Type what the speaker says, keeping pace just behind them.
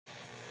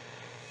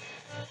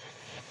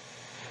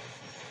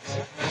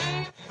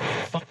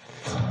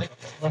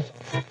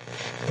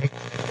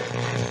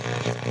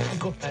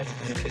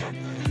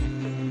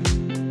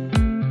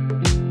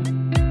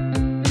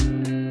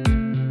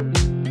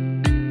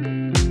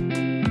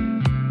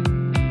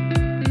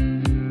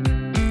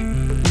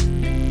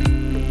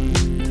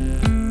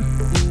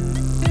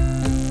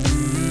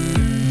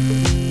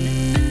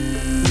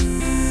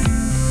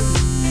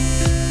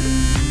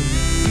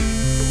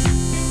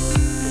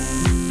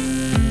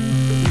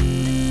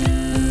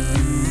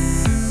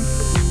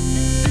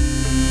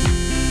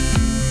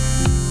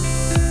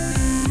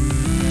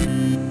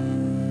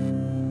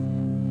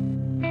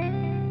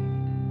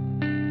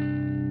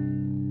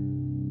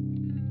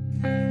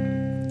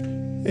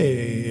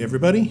Hey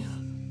everybody,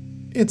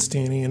 it's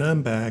Danny and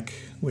I'm back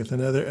with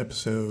another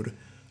episode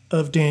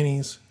of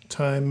Danny's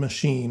Time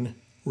Machine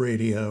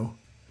Radio.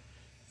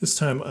 This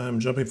time I'm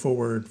jumping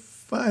forward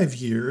 5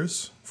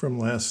 years from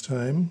last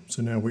time,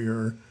 so now we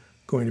are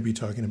going to be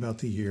talking about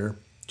the year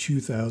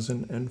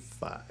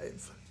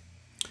 2005.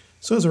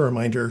 So as a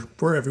reminder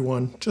for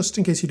everyone, just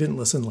in case you didn't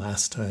listen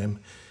last time,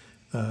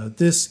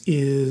 this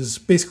is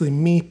basically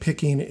me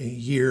picking a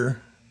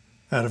year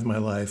out of my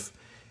life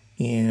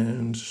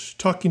and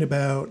talking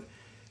about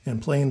and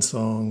playing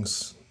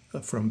songs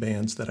from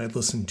bands that I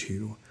listened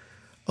to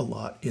a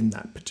lot in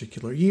that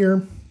particular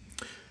year.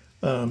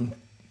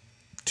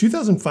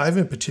 2005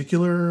 in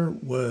particular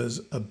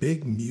was a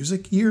big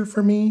music year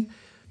for me.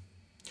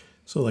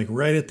 So like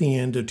right at the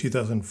end of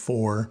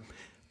 2004,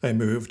 I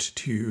moved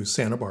to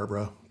Santa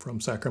Barbara from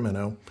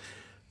Sacramento.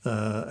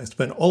 I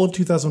spent all of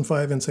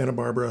 2005 in Santa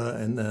Barbara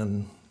and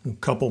then a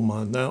couple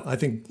months, now I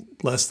think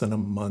less than a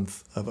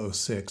month of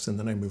 2006, and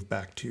then I moved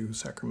back to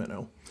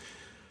Sacramento.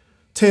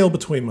 Tail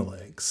between my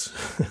legs.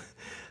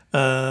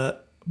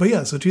 But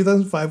yeah, so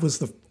 2005 was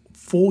the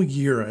full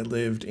year I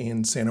lived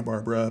in Santa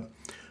Barbara.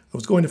 I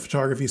was going to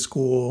photography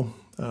school.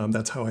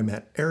 That's how I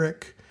met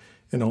Eric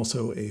and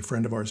also a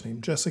friend of ours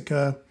named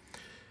Jessica.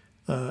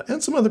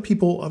 And some other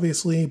people,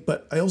 obviously,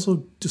 but I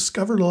also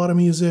discovered a lot of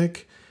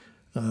music.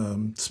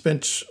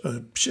 Spent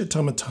a shit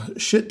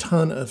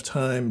ton of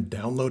time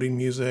downloading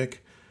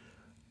music.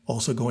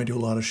 Also going to a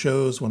lot of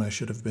shows when I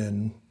should have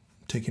been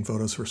taking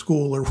photos for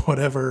school or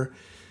whatever.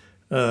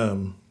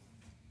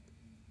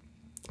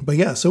 But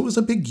yeah, so it was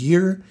a big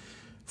year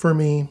for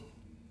me.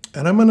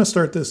 And I'm going to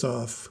start this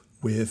off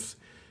with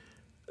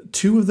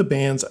two of the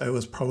bands I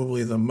was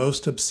probably the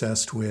most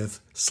obsessed with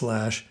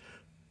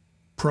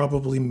 /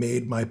 probably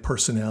made my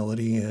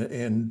personality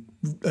and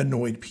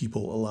annoyed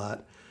people a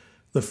lot.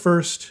 The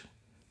first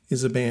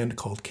is a band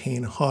called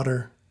Kane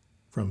Hodder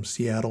from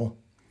Seattle.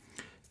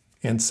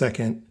 And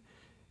second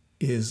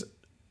is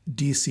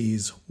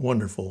DC's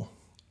wonderful,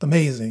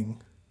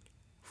 amazing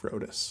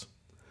Frodis.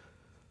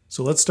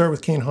 So let's start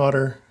with Kane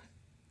Hodder,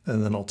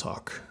 and then I'll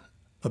talk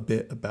a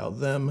bit about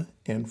them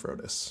and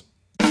Frodis.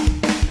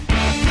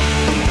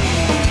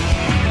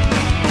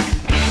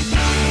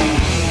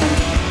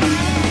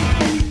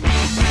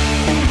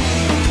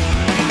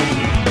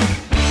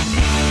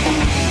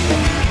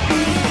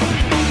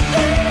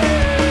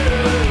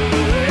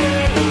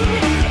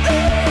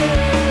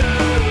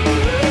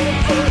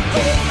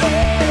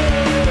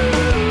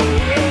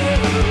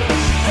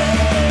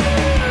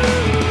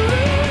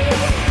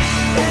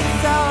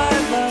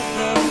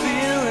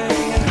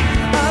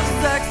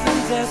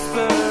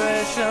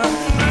 Desperation,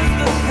 lose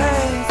the pain.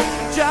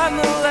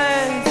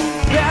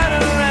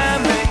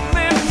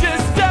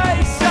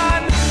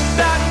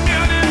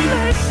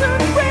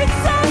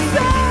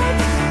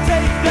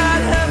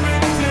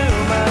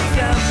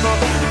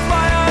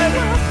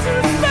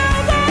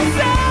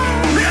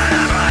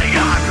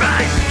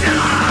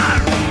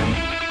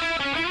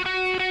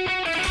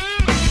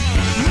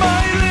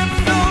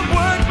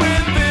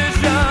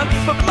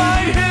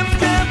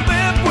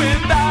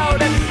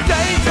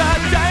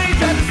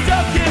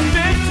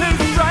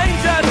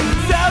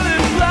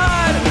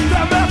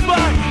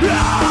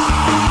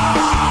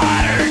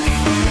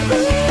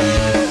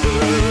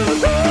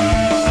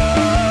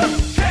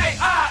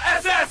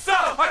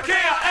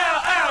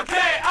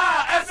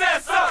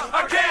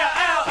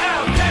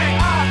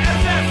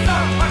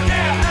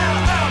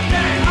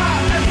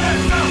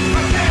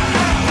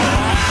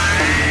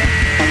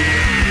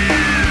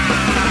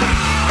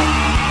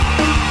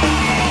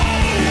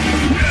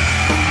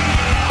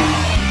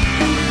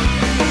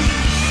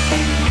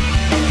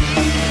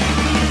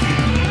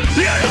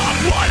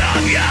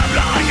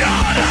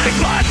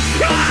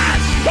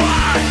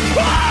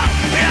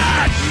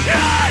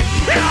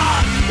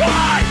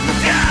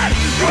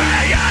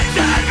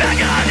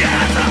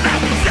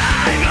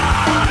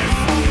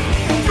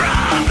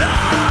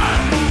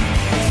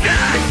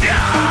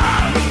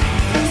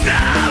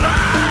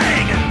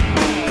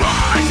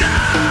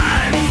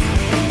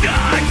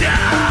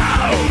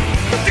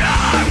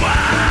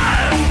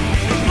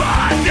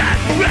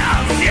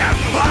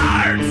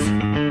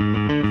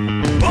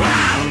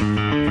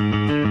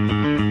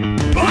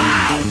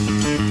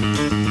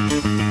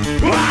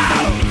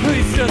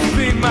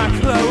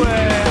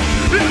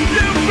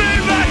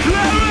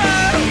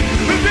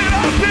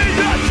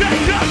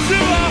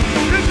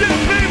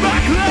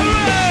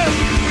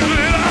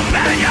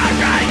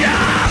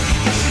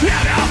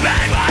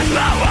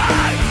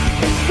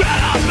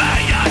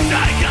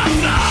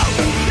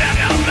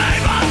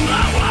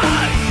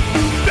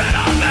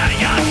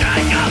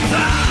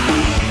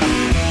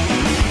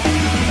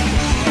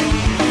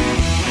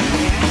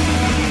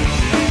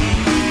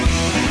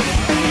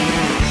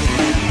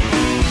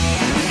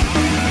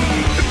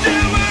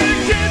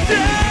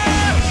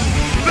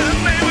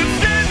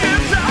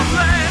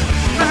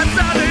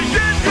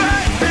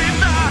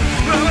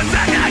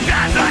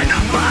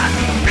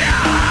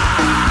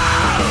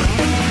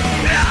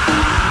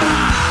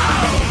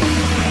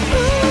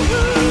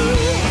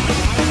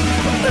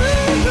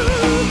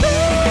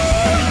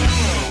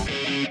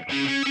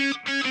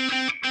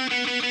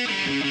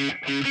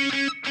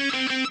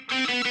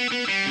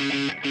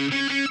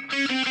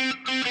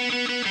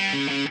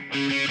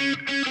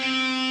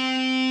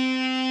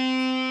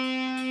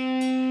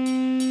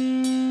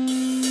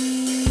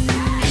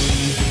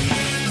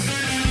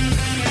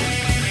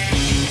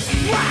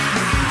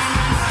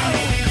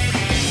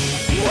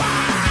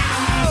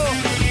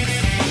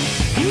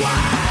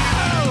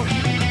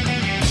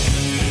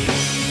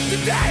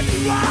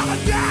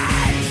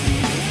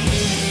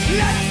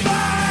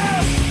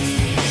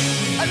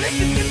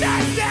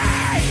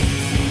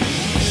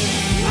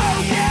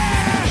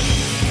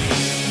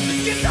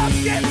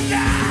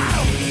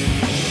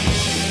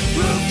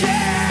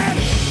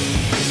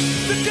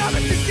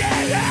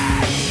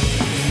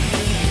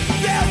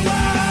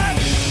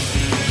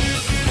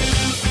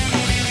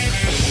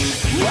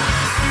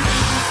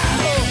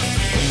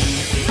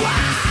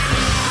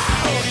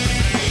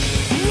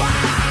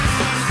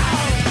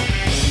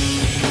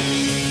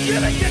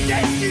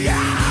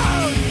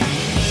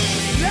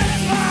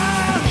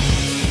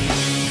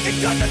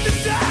 Doesn't the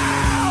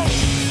sound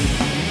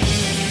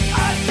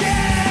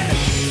again?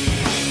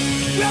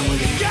 Where will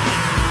you go?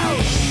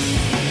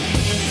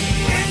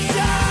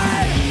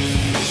 Inside,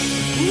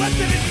 what's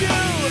in it do?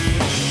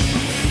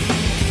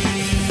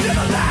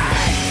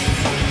 Civilized,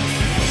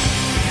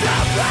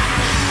 surprise,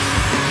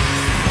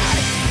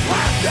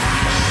 one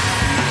day,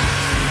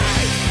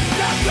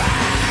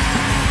 surprise,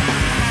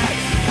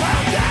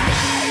 one day.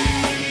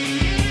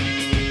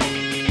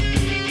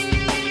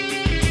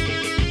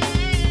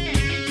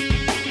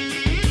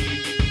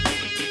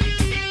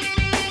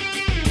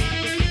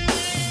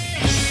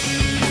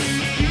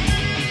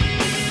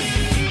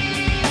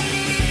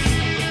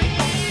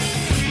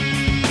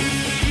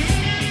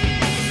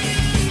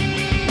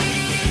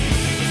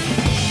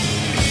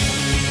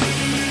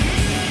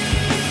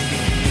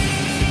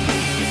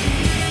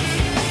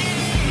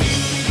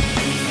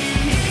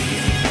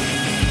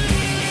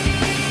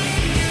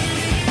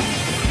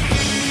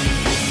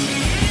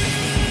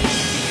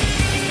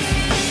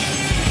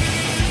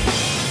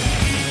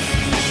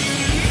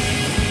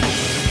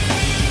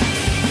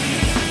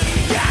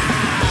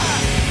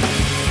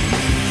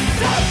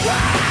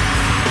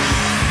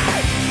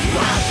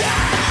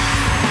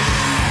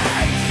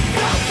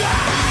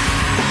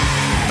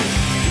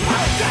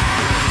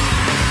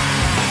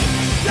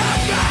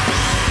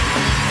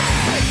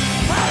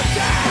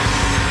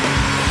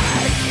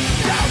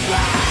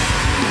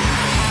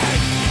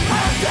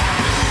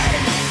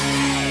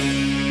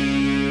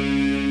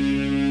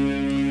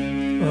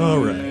 All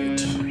right.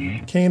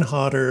 Kane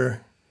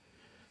Hodder.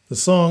 The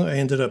song I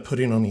ended up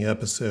putting on the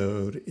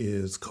episode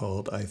is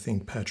called I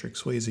Think Patrick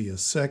Swayze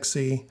is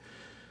Sexy.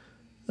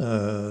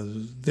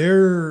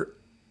 Their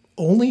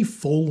only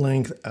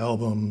full-length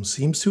album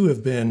seems to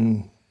have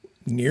been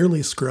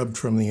nearly scrubbed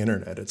from the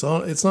internet. It's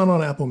not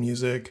on Apple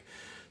Music.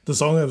 The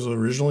song I was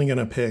originally going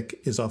to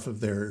pick is off of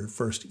their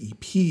first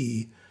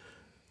EP.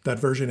 That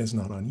version is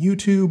not on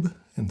YouTube,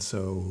 and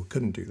so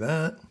couldn't do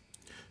that.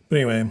 But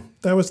anyway,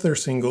 that was their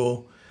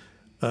single.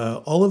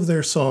 All of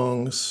their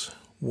songs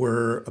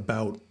were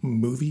about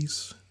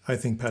movies. I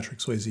Think Patrick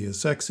Swayze is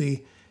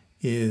Sexy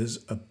is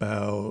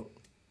about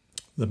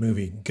the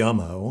movie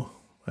Gummo.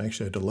 I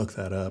actually had to look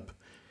that up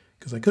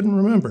because I couldn't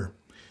remember.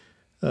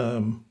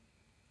 But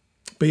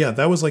yeah,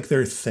 that was like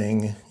their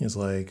thing, is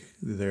like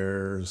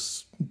their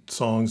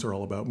songs are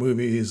all about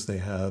movies. They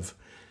have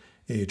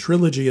a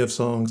trilogy of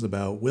songs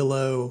about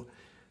Willow.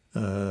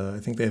 I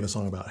think they have a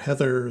song about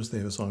Heathers. They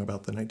have a song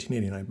about the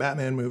 1989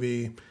 Batman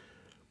movie,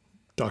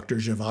 Dr.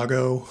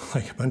 Zhivago,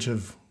 like a bunch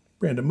of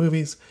random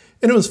movies.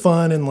 And it was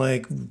fun. And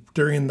like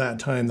during that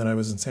time that I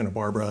was in Santa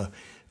Barbara,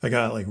 I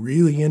got like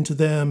really into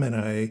them, and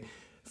I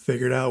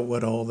figured out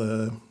what all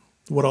the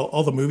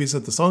movies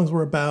that the songs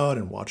were about,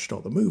 and watched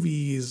all the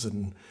movies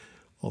and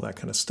all that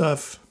kind of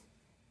stuff.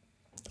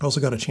 I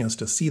also got a chance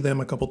to see them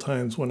a couple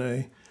times when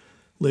I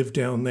lived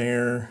down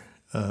there,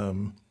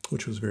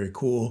 which was very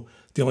cool.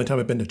 The only time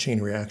I've been to Chain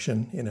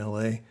Reaction in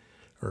LA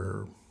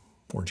or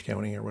Orange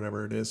County or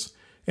whatever it is.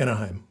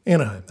 Anaheim,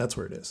 that's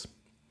where it is.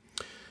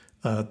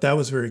 That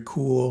was very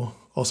cool.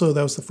 Also,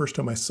 that was the first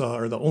time I saw,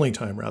 or the only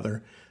time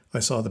rather, I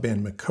saw the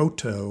band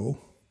Makoto,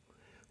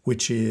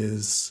 which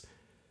was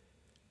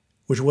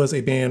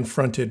a band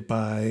fronted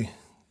by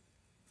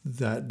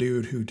that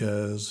dude who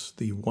does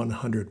the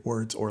 100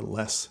 Words or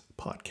Less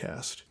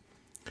podcast.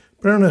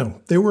 But I don't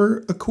know. They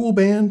were a cool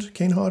band,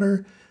 Kane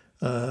Hodder.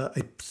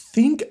 I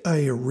think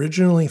I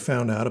originally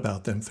found out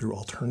about them through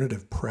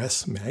Alternative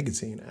Press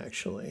magazine,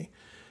 actually.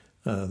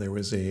 There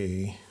was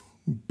a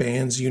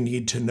bands you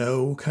need to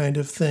know kind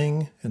of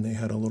thing, and they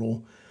had a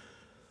little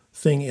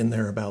thing in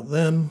there about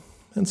them.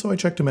 And so I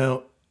checked them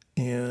out,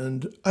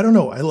 and I don't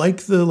know. I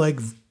like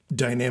the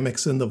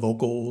dynamics in the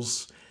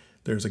vocals.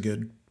 There's a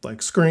good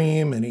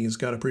scream, and he's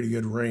got a pretty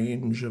good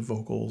range of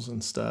vocals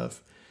and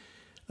stuff.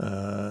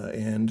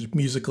 And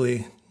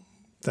musically,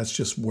 that's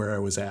just where I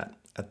was at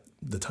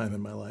the time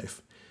in my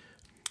life.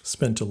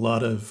 Spent a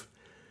lot of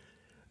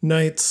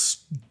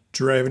nights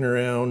driving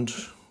around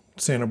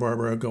Santa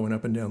Barbara, going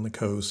up and down the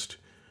coast,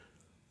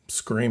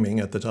 screaming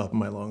at the top of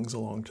my lungs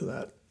along to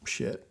that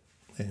shit.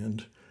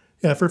 And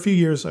yeah, for a few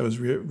years, I was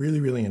really,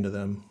 really into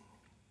them.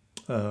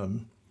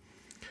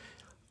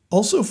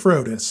 Also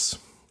Frodis.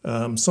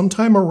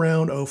 Sometime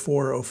around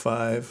 04,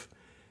 05,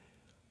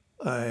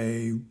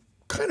 I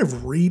kind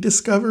of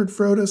rediscovered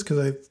Frodis because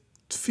I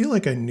feel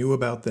like I knew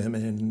about them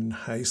in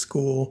high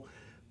school,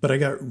 but I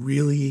got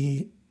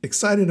really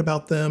excited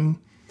about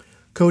them.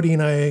 Cody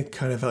and I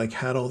kind of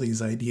had all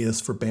these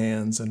ideas for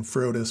bands, and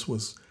Frodis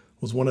was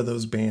one of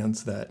those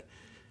bands that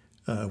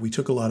we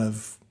took a lot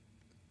of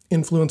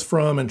influence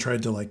from and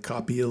tried to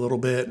copy a little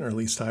bit, or at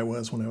least I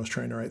was when I was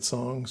trying to write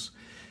songs.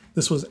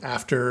 This was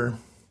after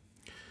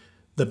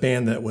the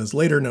band that was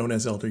later known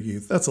as Elder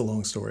Youth. That's a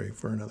long story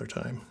for another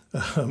time.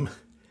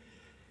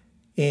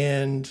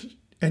 And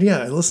yeah,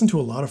 I listened to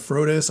a lot of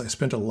Frodis. I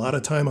spent a lot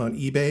of time on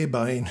eBay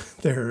buying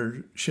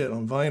their shit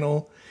on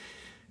vinyl.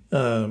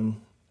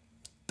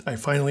 I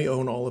finally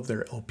own all of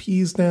their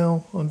LPs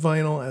now on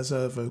vinyl as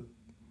of a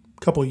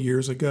couple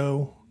years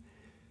ago,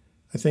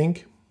 I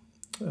think.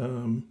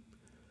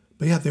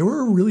 But yeah, they were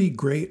a really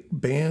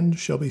great band.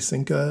 Shelby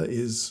Cinca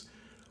is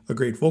a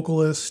great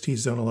vocalist.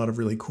 He's done a lot of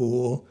really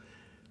cool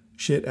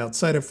shit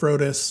outside of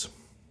Frodis.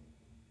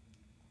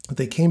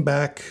 They came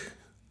back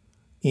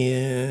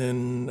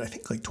in, I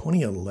think, like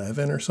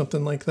 2011 or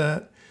something like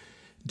that.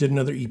 Did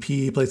another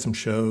EP, played some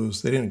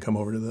shows. They didn't come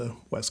over to the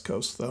West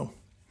Coast, though.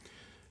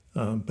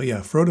 But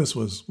yeah, Frodis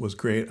was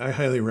great. I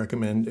highly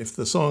recommend, if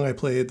the song I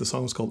played, the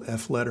song was called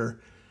F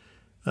Letter,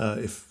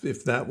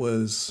 if that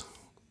was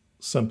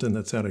something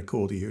that sounded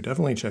cool to you,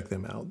 definitely check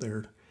them out.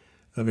 They're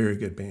a very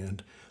good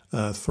band.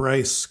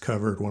 Thrice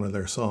covered one of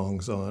their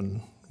songs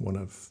on one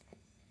of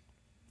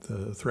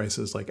the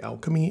Thrice's like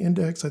Alchemy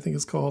Index, I think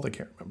it's called. I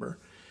can't remember.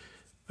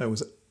 I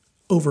was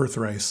over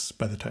Thrice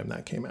by the time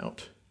that came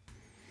out.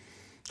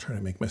 Trying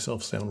to make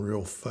myself sound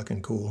real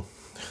fucking cool.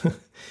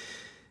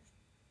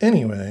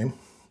 Anyway,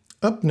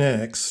 up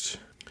next,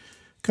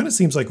 kind of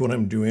seems like what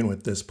I'm doing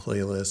with this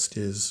playlist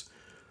is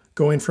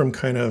going from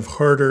kind of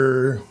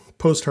harder,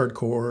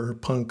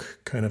 post-hardcore, punk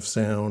kind of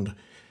sound,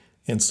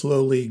 and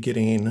slowly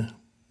getting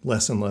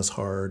less and less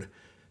hard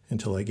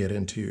until I get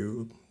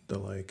into the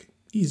like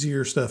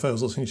easier stuff I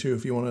was listening to,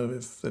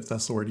 if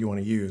that's the word you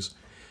want to use.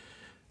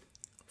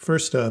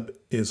 First up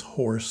is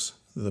Horse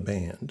the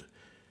Band.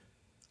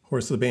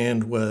 Horse the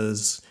Band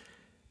was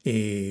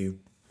a,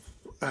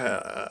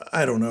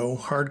 I don't know,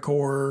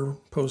 hardcore,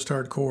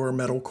 post-hardcore,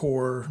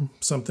 metalcore,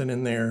 something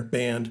in there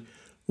band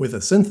with a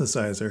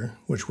synthesizer,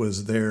 which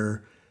was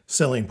their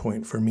selling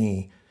point for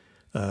me.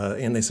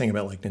 And they sang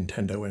about like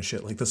Nintendo and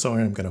shit. Like the song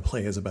I'm going to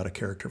play is about a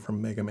character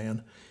from Mega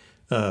Man.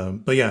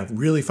 But yeah,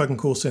 really fucking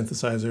cool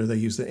synthesizer. They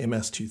used the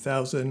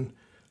MS-2000,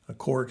 a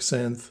Korg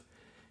synth,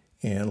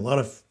 and a lot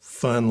of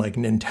fun like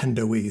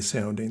Nintendo-y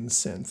sounding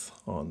synth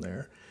on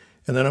there.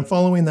 And then I'm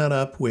following that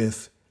up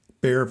with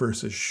Bear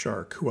vs.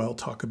 Shark, who I'll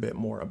talk a bit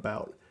more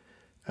about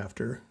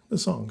after the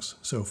songs.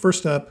 So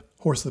first up,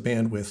 Horse the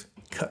Band with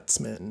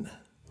Cutsman.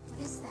 What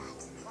is that?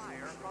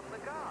 Fire from the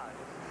gods.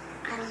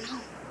 I don't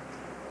know.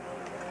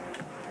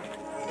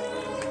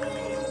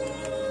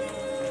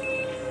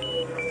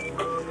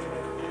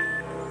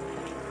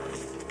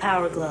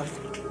 Power glove.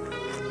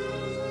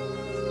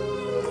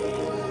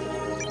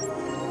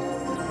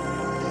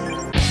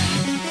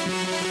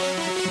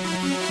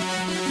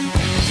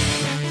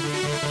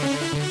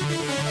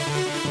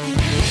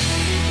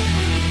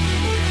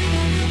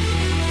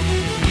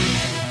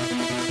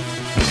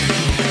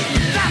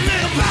 That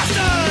little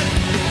bastard!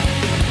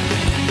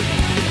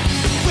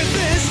 With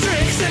his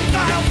tricks and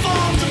vile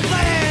forms of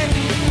playing,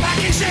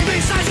 packing,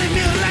 shaping, sizing,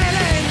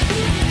 mutilating.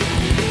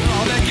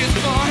 All that gets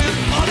for him,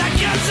 all that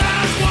gets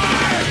us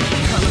word.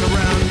 Coming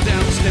around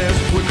downstairs,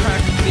 wood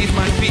cracked beneath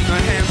my feet, my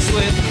hands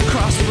slid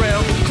across the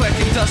rail,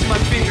 collecting dust, my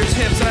fingers,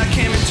 hips, and I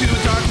came into a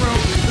dark room.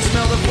 The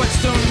smell of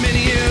whetstone,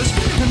 many years,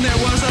 and there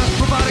was a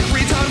robotic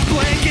retard,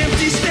 blank,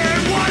 empty stare.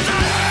 It was a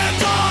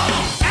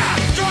handle,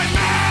 android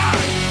man.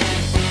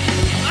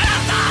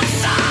 At the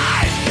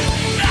size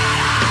that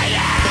I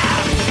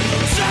am,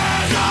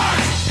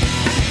 scissors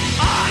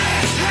on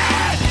his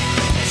head,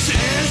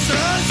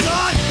 scissors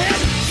on his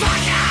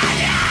fucking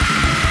head.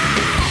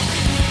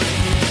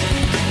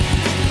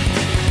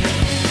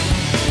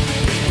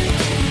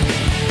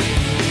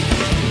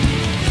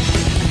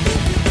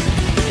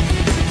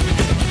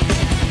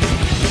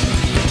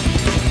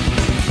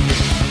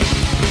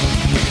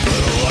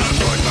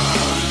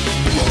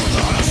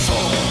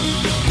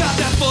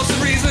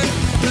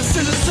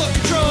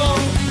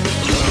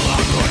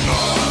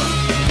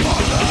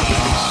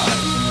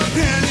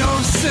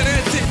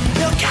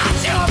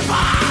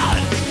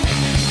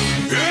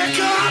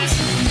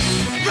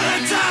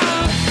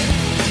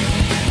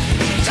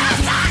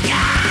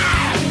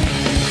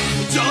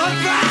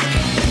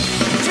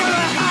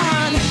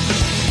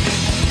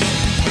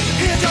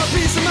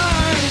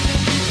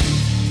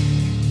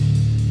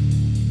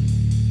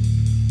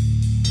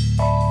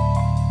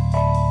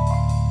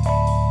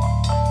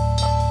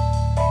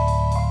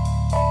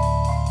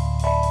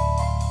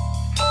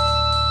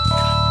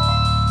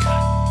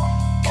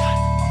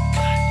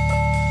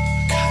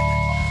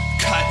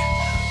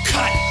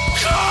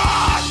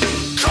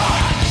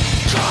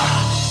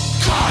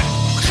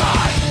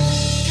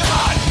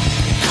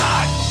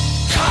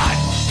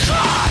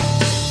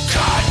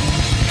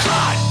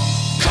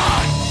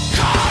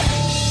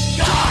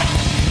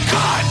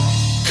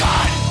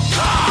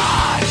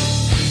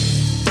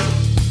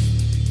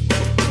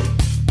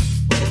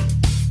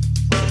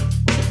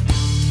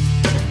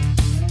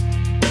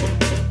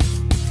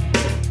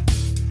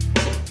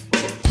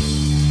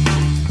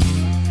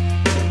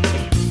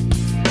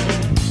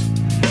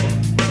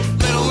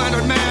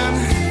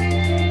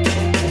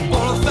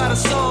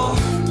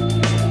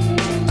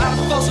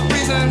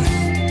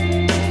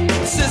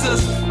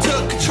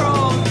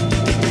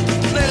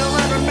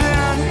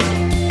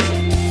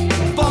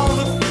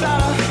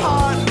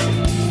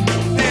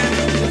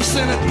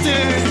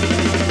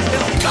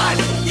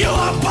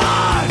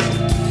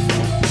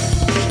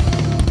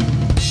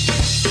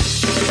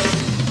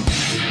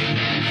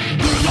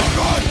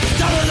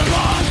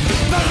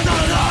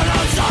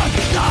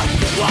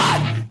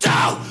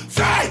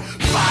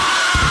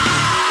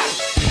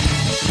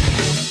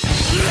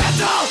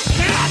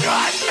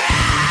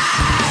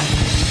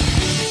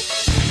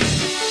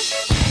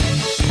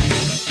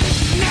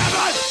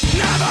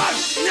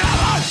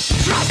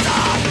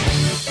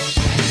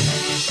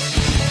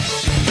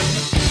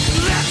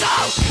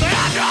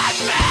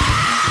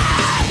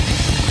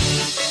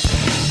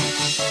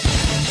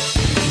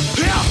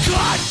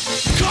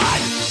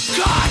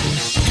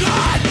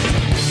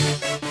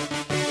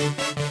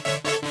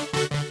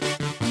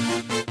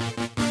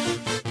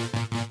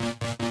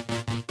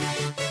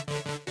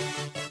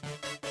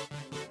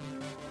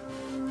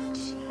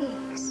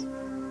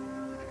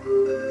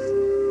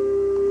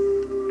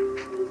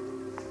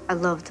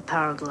 love the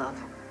Power Glove.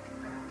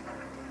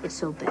 It's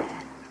so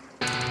bad.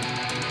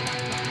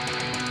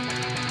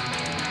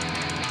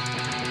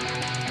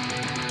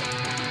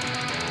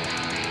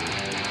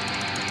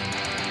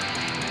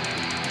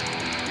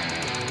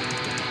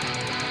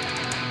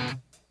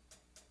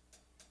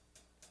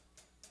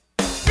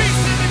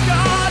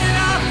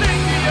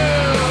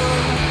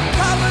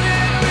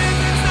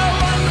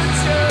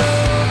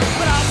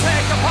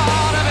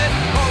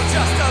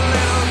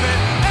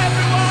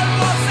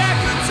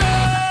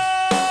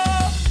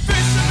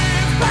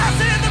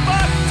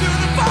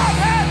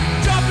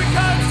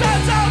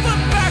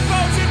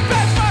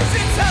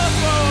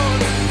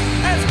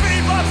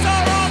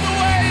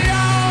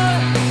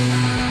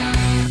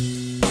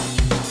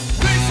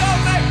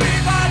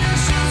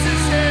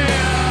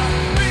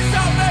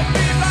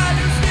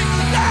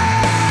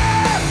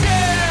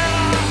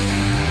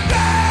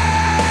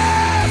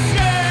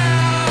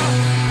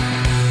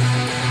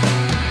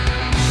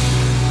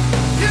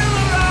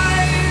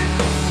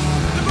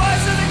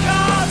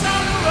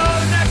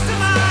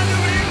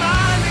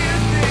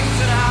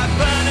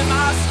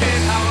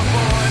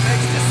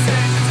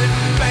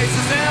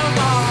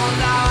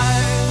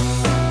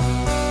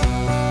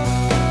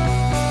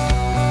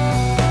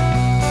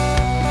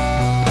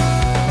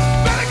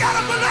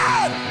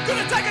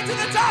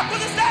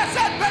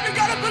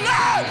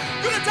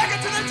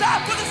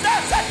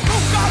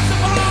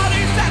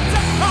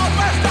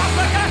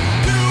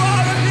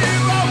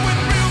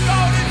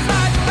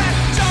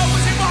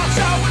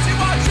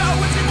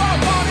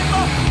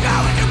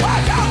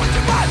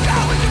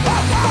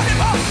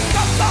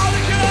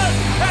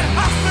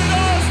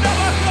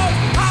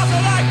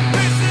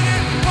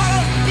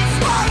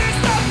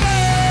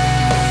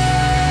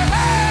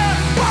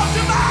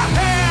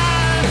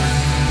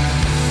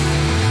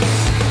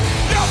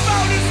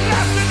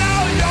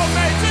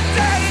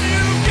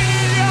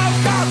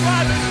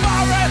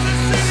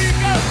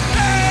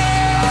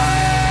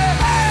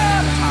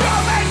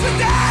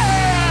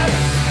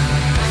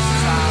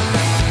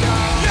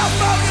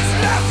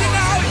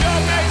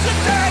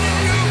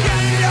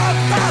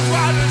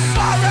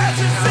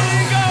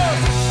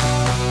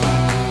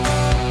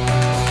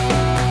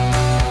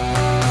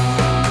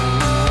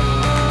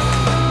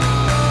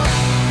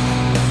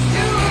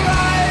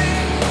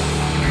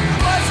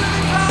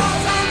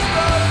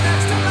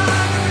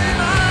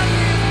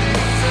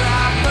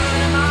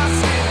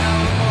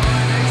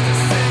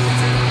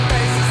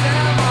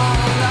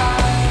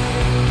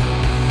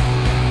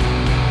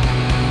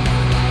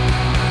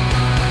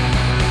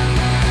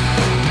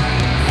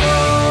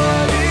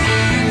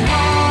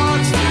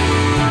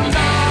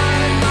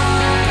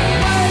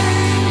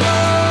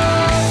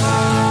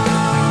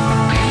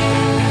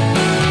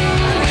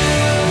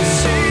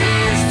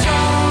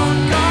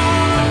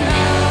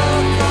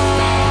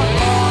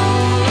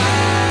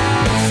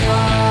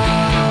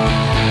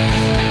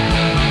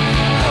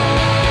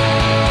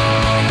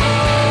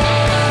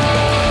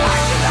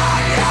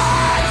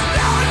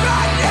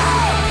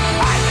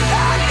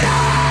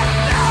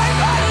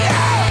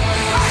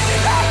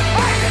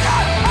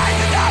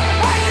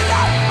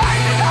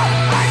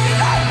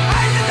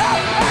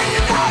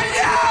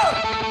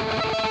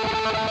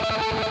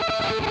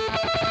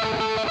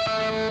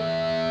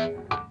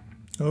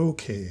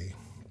 Okay,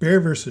 Bear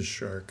vs.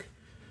 Shark.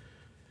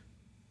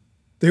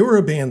 They were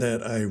a band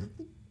that I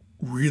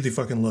really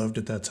fucking loved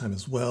at that time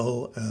as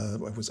well. I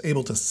was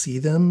able to see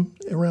them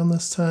around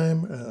this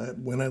time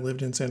when I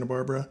lived in Santa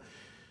Barbara.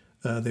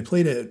 They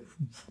played at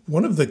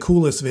one of the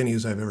coolest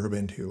venues I've ever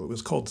been to. It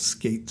was called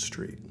Skate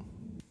Street.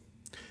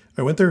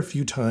 I went there a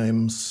few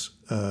times,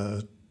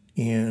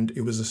 and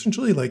it was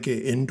essentially like an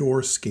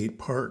indoor skate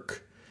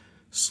park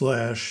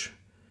slash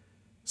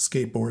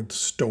skateboard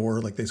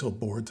store. Like they sold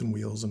boards and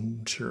wheels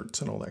and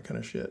shirts and all that kind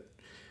of shit.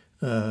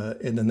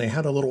 And then they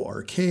had a little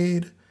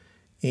arcade,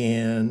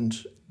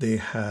 and they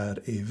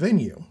had a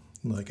venue,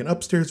 like an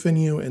upstairs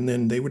venue, and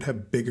then they would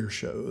have bigger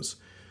shows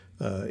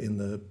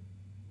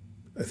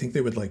I think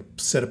they would like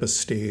set up a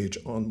stage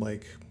on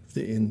like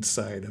the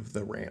inside of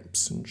the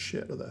ramps and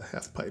shit, or the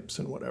half pipes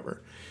and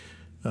whatever.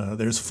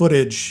 There's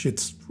footage,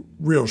 it's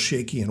real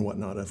shaky and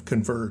whatnot, of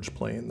Converge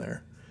playing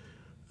there.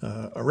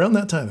 Around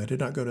that time, I did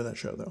not go to that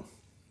show though,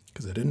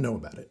 because I didn't know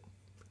about it.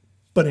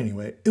 But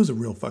anyway, it was a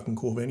real fucking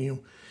cool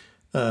venue.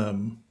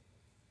 Bear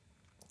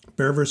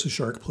vs.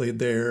 Shark played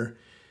there.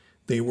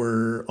 They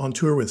were on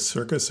tour with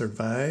Circa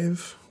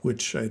Survive,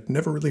 which I'd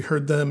never really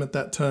heard them at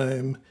that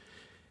time.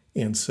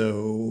 And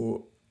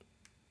so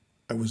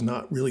I was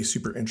not really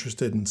super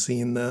interested in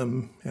seeing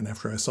them. And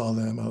after I saw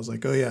them, I was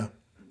like, oh yeah,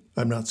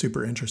 I'm not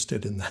super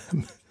interested in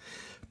them.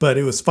 But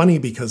it was funny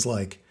because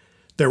like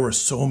there were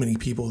so many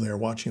people there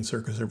watching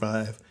Circa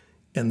Survive.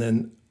 And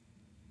then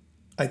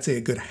I'd say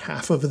a good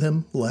half of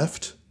them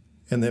left.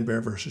 And then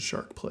Bear vs.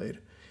 Shark played.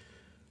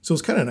 So it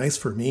was kind of nice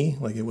for me.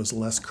 Like it was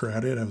less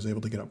crowded. I was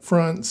able to get up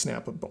front,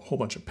 snap a whole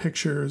bunch of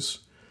pictures.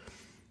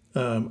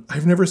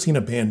 I've never seen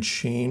a band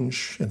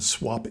change and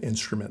swap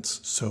instruments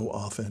so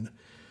often.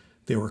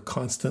 They were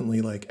constantly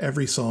like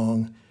every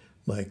song,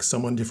 Like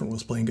someone different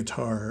was playing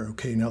guitar.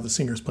 Okay, now the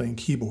singer's playing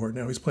keyboard.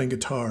 Now he's playing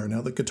guitar.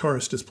 Now the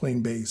guitarist is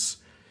playing bass.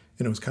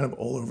 And it was kind of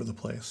all over the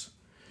place.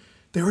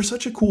 They were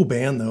such a cool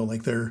band, though.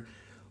 Like their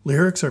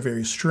lyrics are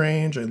very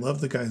strange. I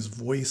love the guy's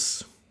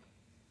voice.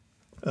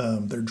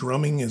 Their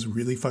drumming is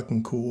really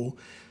fucking cool.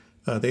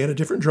 They had a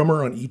different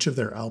drummer on each of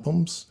their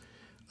albums,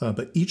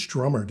 but each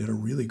drummer did a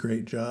really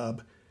great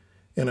job.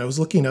 And I was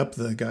looking up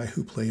the guy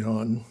who played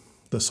on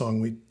the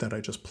song that I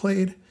just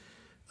played,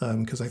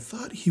 because I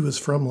thought he was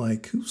from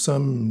like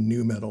some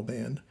new metal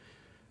band,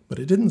 but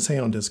it didn't say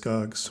on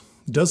Discogs.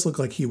 It does look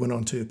like he went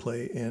on to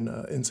play in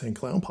Insane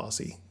Clown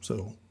Posse,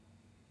 so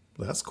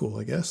that's cool,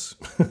 I guess.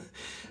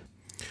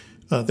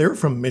 They're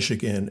from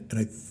Michigan, and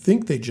I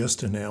think they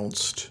just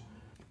announced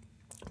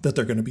that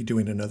they're going to be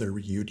doing another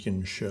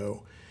reunion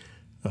show.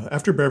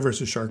 After Bear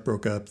vs. Shark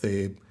broke up,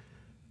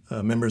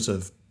 members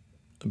of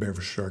Bear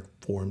vs. Shark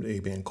formed a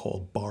band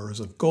called Bars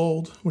of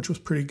Gold, which was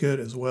pretty good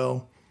as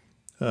well.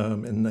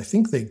 And I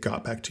think they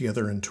got back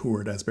together and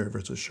toured as Bear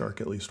vs. Shark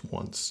at least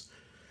once.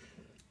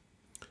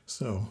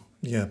 So,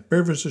 yeah,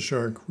 Bear vs.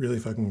 Shark, really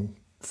fucking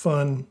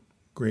fun,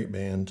 great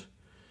band.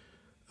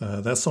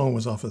 That song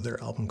was off of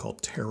their album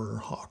called Terror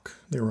Hawk.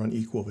 They were on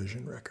Equal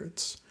Vision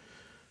Records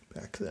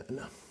back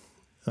then.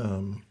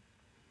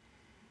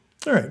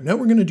 All right, now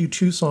we're going to do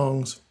two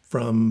songs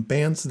from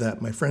bands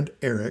that my friend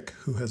Eric,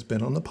 who has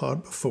been on the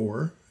pod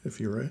before, if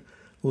you're a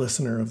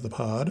listener of the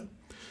pod,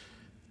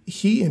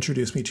 he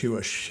introduced me to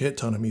a shit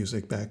ton of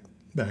music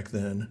back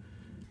then.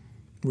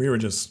 We were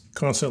just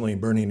constantly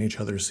burning each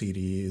other's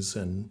CDs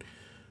and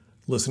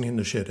listening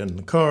to shit in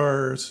the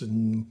cars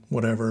and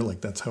whatever.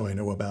 Like, that's how I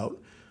know about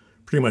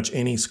pretty much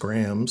any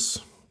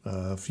Scrams.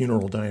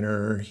 Funeral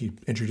Diner, he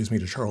introduced me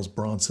to Charles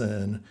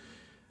Bronson.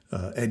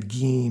 Ed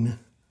Gein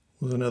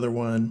was another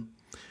one.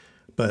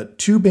 But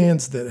two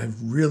bands that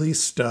have really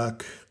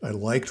stuck, I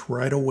liked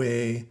right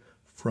away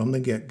from the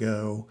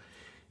get-go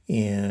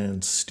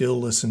and still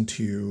listen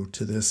to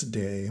this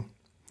day.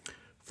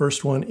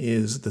 First one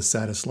is The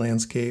Saddest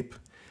Landscape.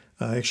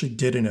 I actually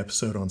did an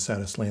episode on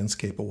Saddest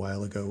Landscape a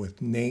while ago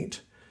with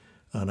Nate,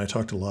 and I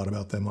talked a lot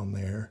about them on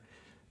there.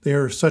 They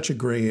are such a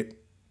great,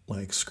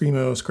 like,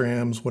 screamo,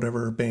 scrams,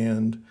 whatever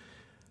band.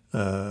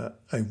 I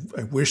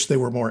wish they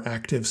were more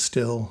active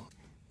still,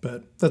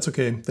 but that's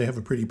okay. They have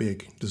a pretty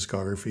big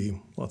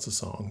discography, lots of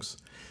songs.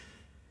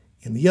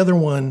 And the other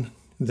one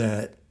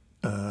that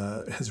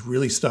has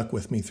really stuck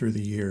with me through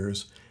the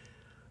years,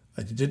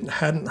 I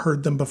hadn't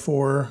heard them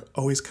before,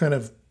 always kind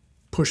of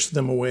pushed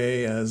them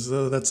away as,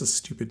 oh, that's a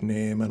stupid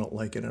name, I don't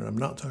like it, and I'm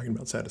not talking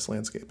about Saddest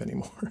Landscape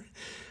anymore.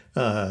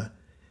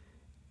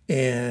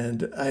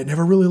 And I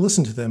never really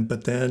listened to them,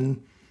 but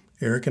then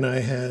Eric and I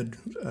had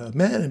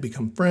met and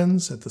become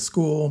friends at the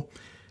school,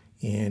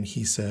 and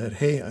he said,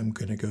 hey, I'm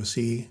going to go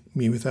see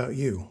Me Without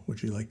You.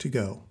 Would you like to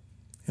go?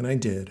 And I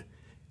did,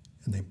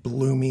 and they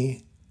blew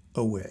me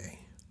away.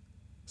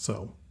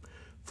 So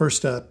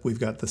first up, we've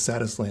got The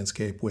Saddest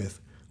Landscape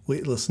with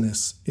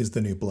Weightlessness is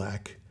the New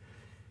Black,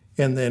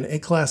 and then a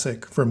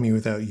classic from Me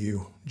Without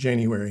You,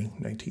 January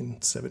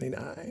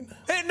 1979.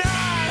 And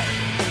I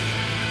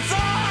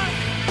thought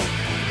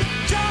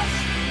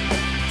just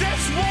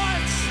this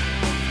once,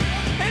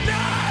 and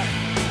I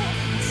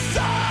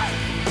thought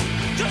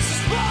just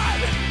this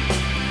one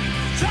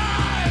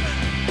time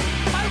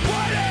I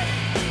wouldn't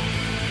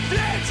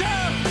need to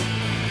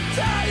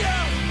tell you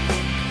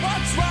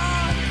what's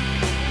wrong,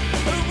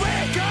 but we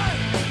could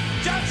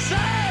just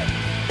say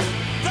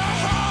the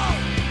whole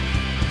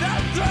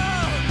damn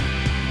truth,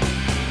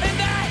 and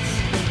that's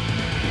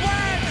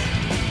when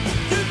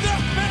you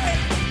look me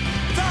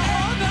the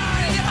whole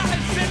night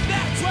eyes, and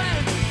that's when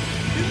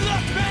you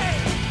look me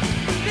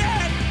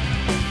in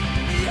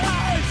the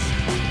eyes,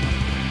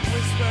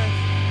 whisper,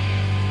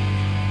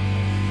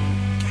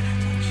 can I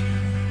touch you?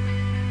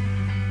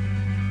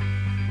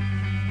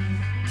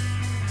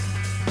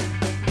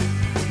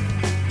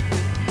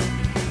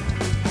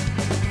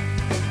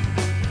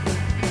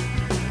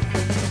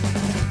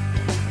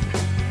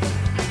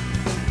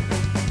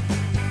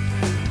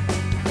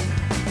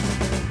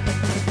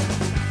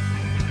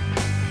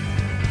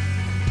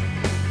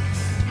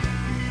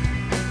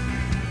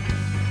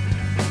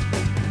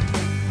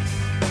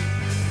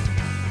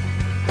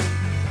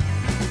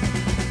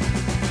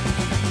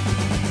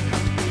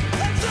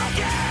 Let's look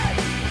at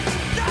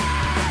that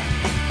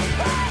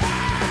path.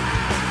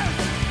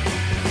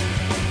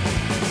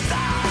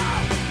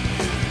 Stop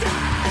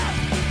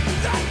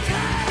that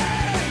thing. And then you think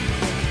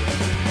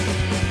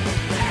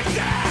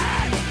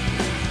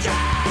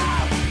that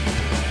I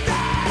was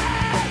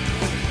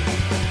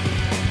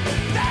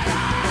doing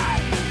better.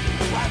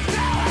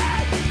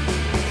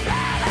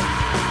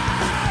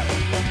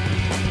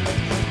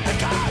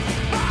 Because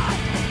my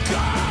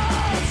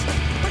clothes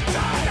were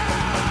tighter.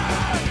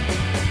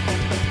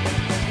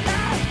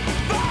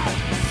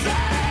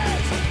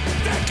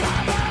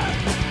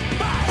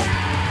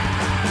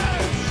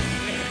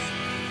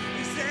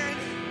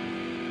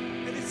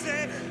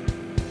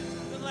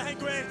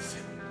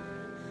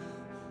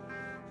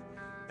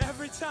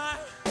 Every time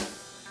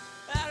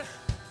that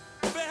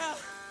I feel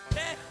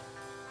it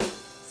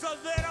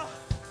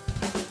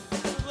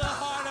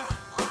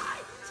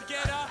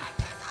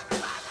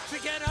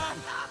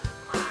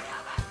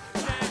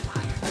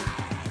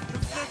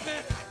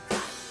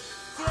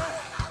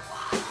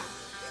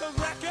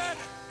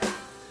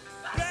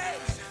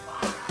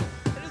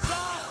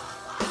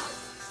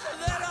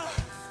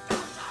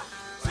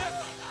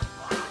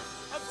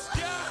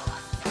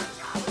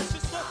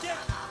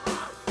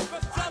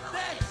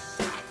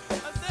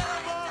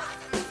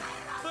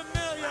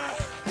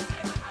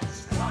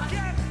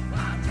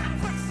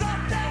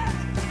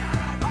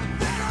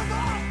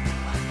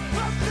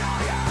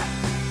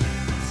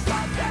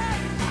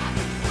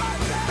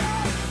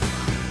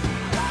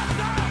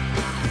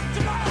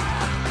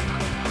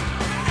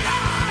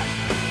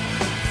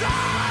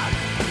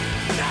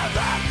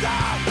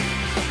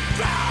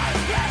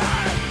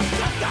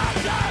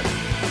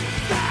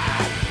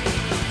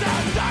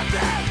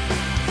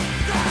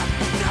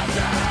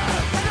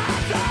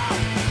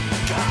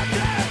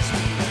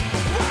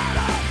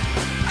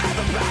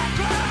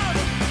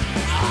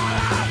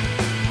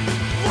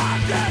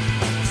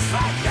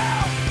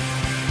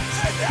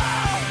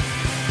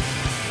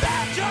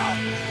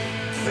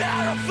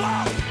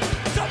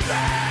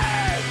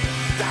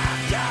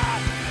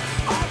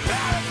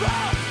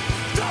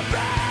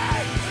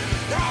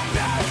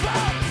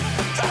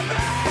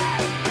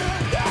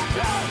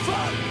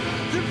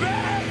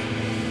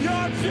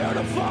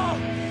beautiful.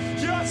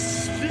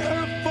 Just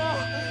beautiful.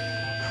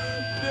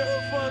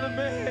 Beautiful to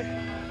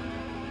me.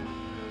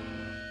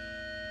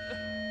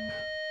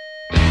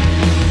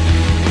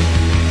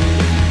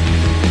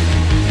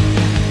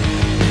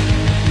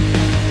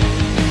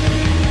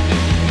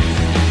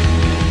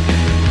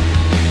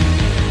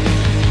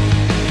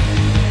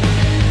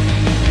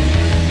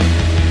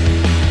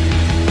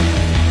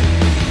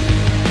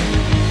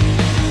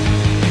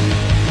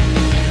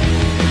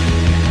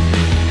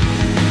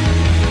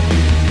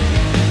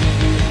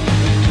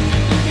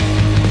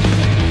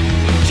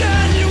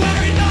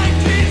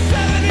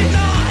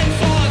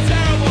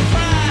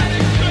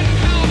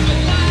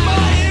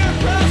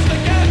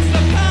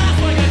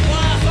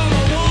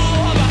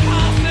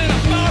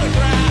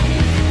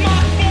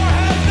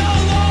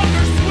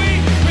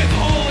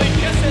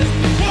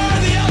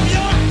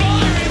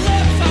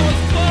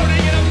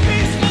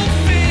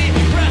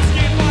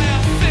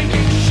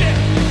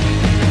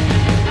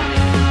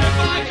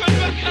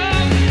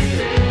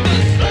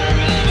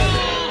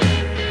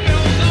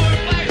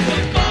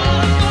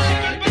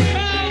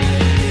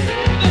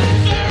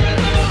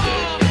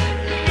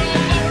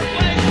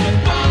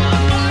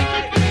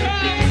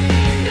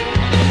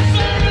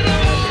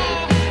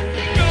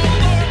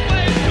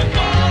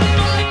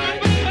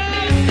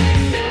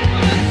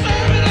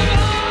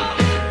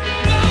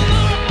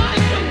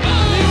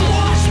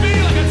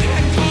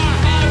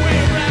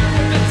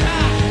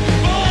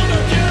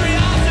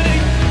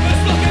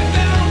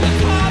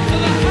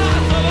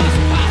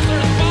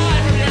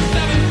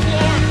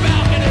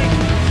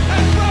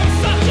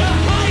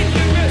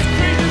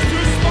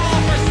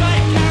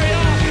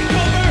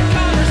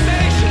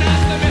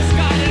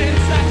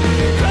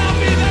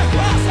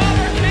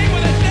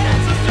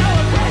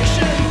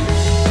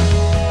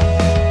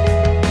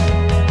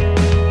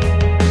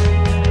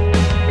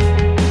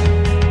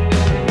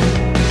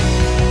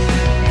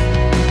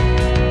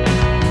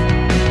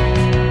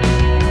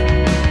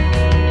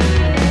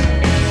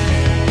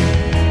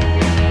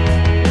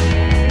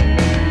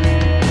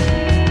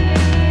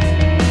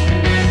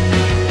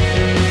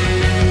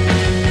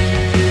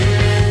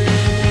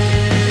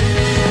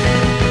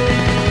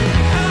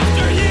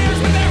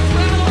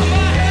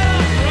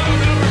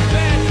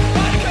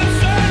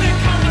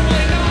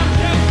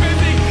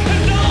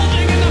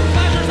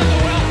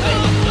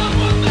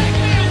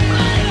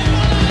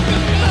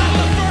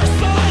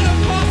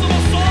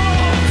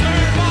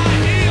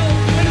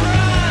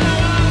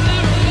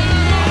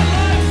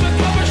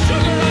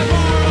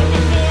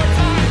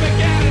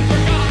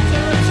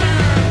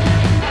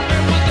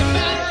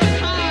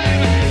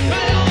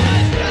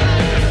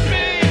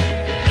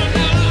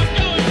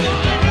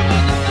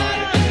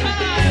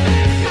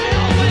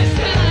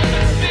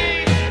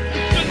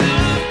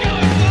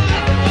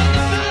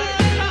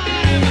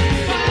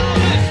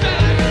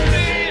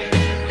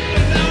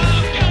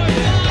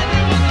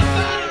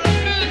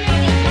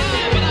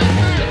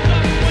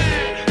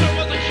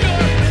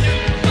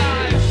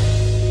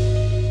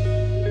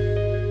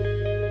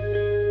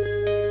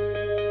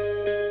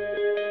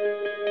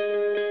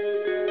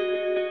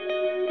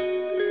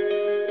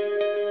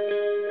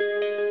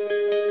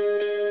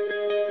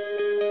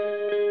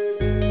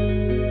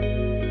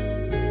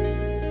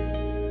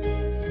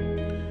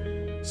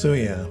 So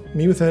yeah,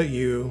 Me Without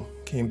You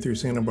came through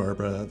Santa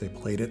Barbara. They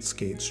played at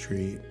Skate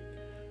Street.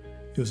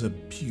 It was a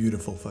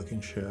beautiful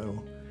fucking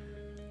show.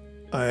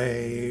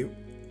 I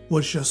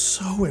was just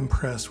so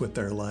impressed with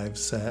their live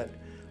set.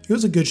 It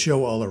was a good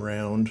show all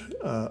around.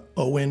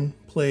 Owen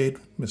played,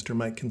 Mr.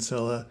 Mike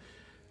Kinsella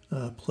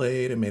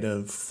played and made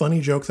a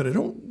funny joke that I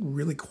don't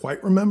really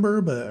quite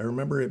remember, but I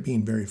remember it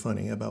being very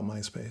funny about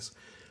MySpace.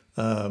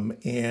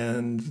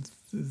 And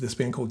this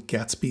band called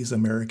Gatsby's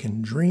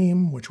American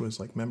Dream, which was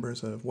like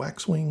members of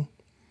Waxwing.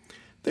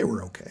 They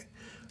were okay.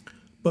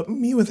 But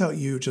Me Without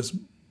You just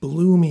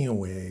blew me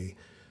away.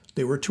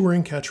 They were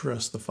touring Catch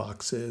Us the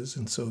Foxes,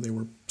 and so they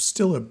were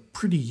still a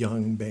pretty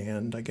young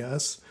band, I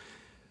guess.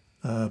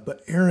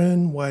 But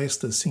Aaron Weiss,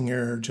 the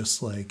singer,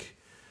 just like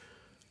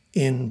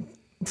in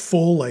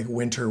full like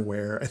winter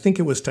wear. I think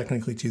it was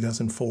technically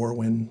 2004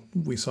 when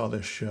we saw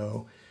this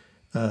show.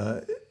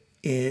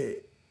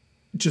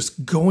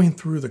 Just going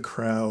through the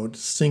crowd,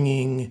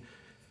 singing,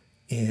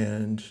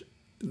 and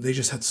they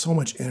just had so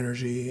much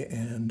energy,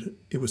 and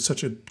it was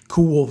such a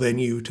cool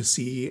venue to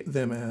see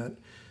them at,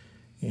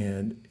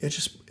 and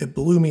it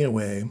blew me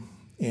away,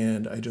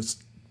 and I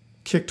just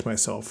kicked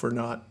myself for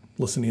not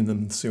listening to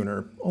them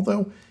sooner.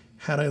 Although,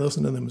 had I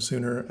listened to them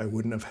sooner, I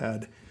wouldn't have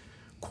had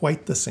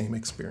quite the same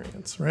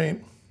experience,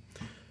 right?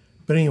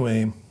 But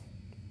anyway,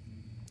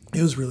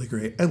 it was really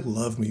great. I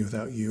love Me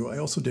Without You. I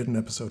also did an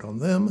episode on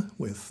them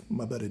with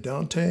my buddy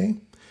Dante.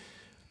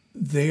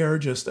 They are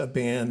just a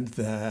band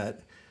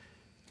that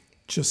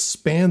just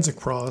spans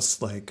across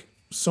like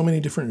so many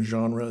different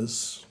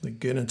genres. They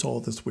get into all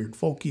this weird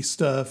folky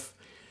stuff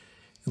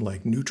and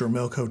like Neutral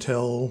Milk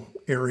Hotel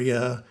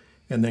area,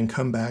 and then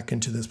come back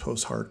into this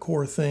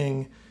post-hardcore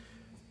thing.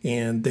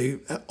 And they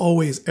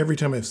always, every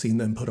time I've seen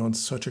them, put on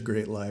such a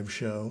great live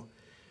show.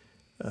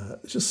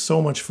 It's just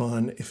so much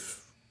fun.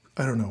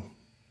 I don't know.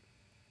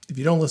 If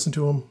you don't listen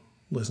to them,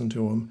 listen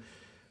to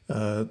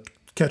them.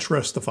 Catch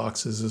Rush the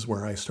Foxes is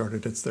where I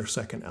started. It's their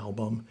second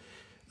album.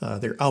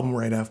 Their album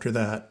right after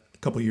that, a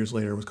couple years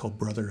later, was called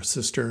Brother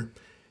Sister.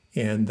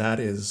 And that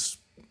is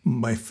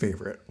my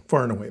favorite,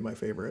 far and away my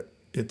favorite.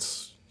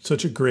 It's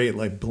such a great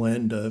like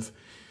blend of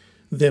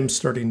them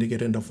starting to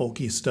get into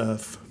folky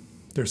stuff.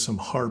 There's some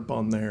harp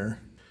on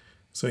there.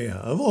 So yeah,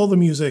 of all the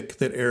music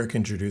that Eric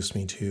introduced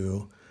me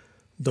to,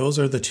 those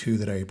are the two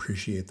that I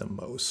appreciate the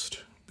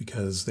most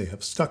because they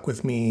have stuck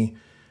with me.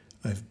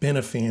 I've been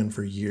a fan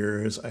for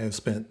years. I have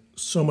spent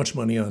so much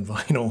money on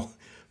vinyl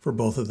for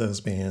both of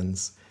those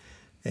bands.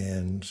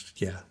 And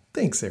yeah,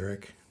 thanks,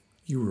 Eric.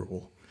 You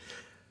rule.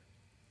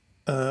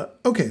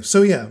 Okay,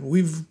 so yeah,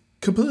 we've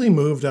completely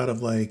moved out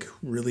of like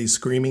really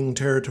screaming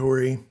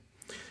territory.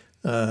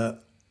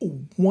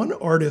 One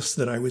artist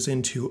that I was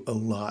into a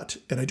lot,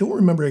 and I don't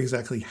remember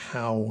exactly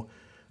how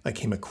I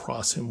came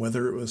across him,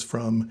 whether it was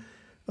from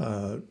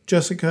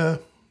Jessica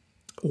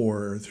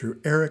or through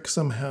Eric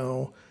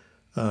somehow,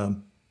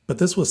 but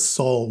this was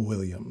Saul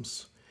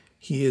Williams.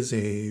 He is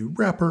a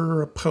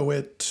rapper, a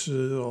poet,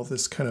 all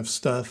this kind of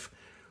stuff.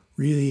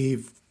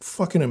 Really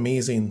fucking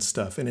amazing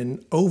stuff. And in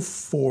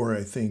 2004,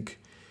 I think,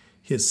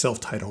 his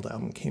self-titled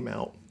album came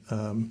out.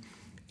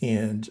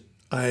 And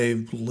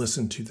I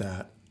listened to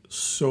that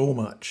so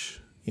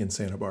much in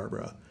Santa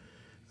Barbara.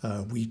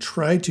 We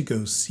tried to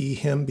go see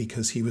him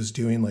because he was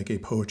doing like a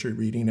poetry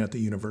reading at the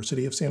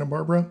University of Santa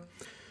Barbara.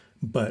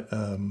 But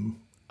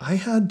I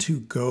had to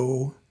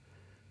go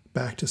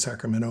back to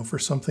Sacramento for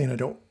something. I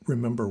don't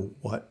remember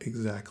what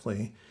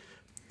exactly.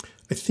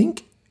 I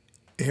think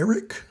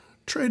Eric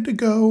tried to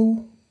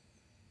go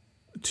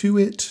to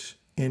it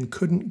and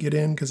couldn't get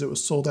in because it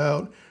was sold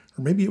out.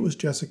 Or maybe it was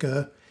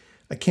Jessica.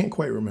 I can't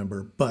quite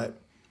remember,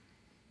 but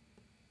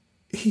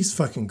he's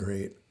fucking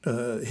great.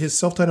 His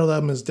self-titled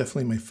album is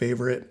definitely my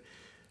favorite,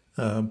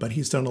 but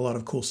he's done a lot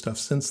of cool stuff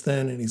since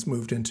then, and he's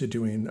moved into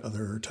doing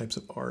other types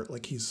of art,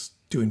 like he's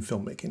doing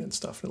filmmaking and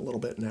stuff a little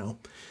bit now.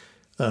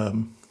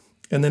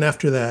 And then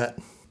after that,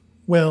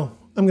 well,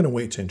 I'm going to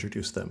wait to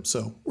introduce them.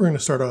 So we're going to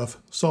start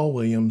off Saul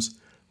Williams,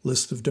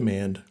 List of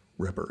Demand,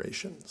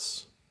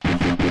 Reparations.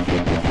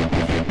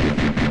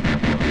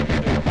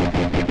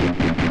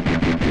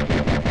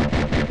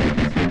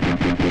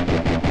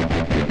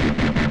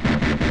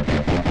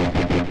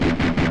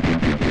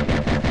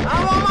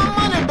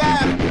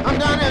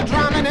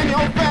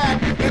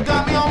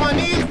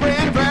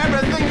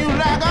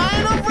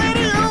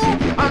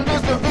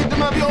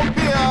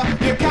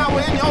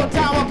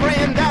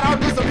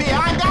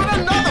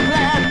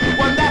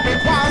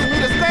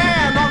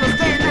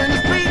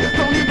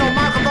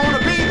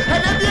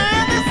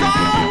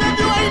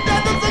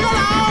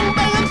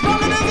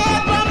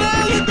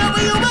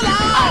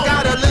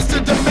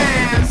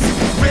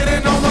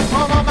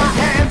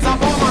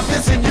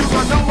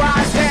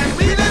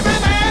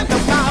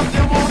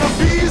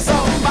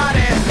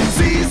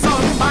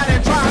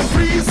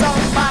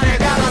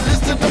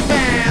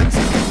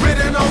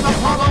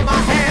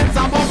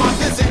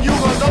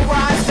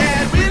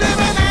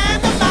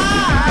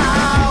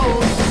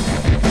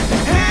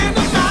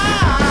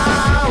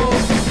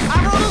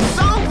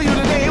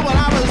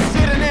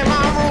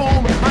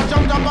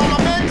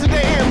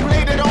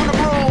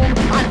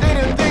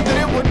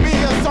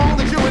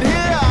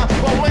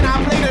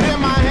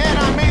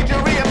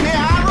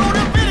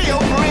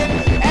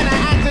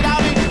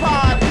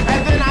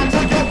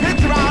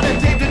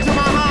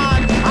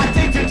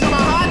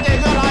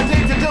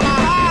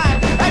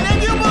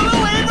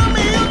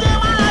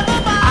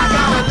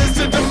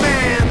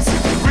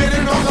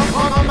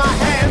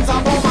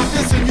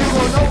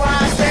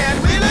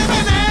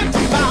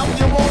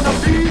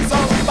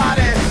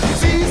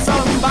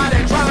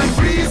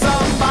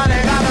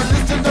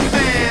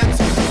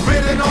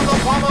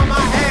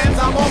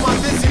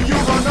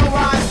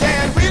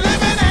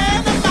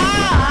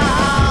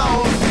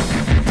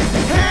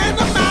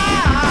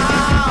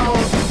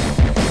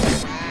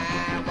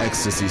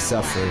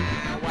 Suffering,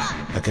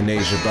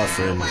 echinacea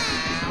buffering.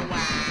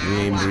 We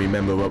aim to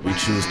remember what we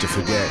choose to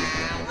forget.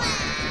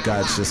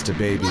 God's just a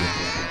baby,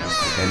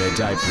 and her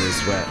diaper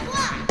is wet.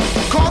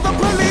 Call the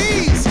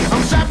police,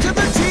 I'm strapped to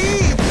the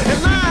teeth,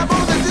 and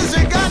liable to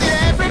disregard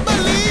every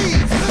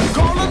belief.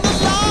 Calling the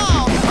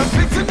law, I'm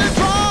fixing the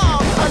draw.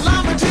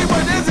 Alarming G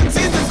what isn't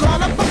seen to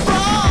call up a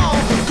brawl.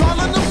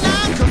 Calling them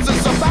now, cause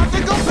it's about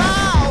to go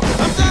pow.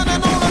 I'm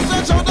standing on the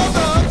threshold of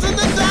the ups and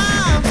the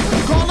downs.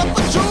 Call up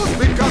a truce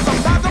because I'm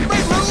about to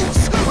break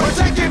loose. We're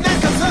taking that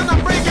cause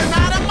I'm breaking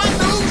out of my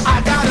noose.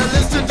 I got a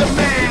list of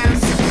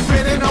demands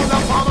written on the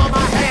palm of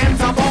my hands.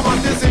 I'm on my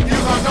this and you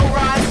gon' know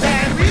where I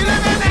stand. We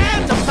live in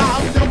hand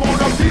about you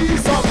wanna be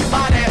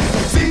somebody,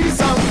 see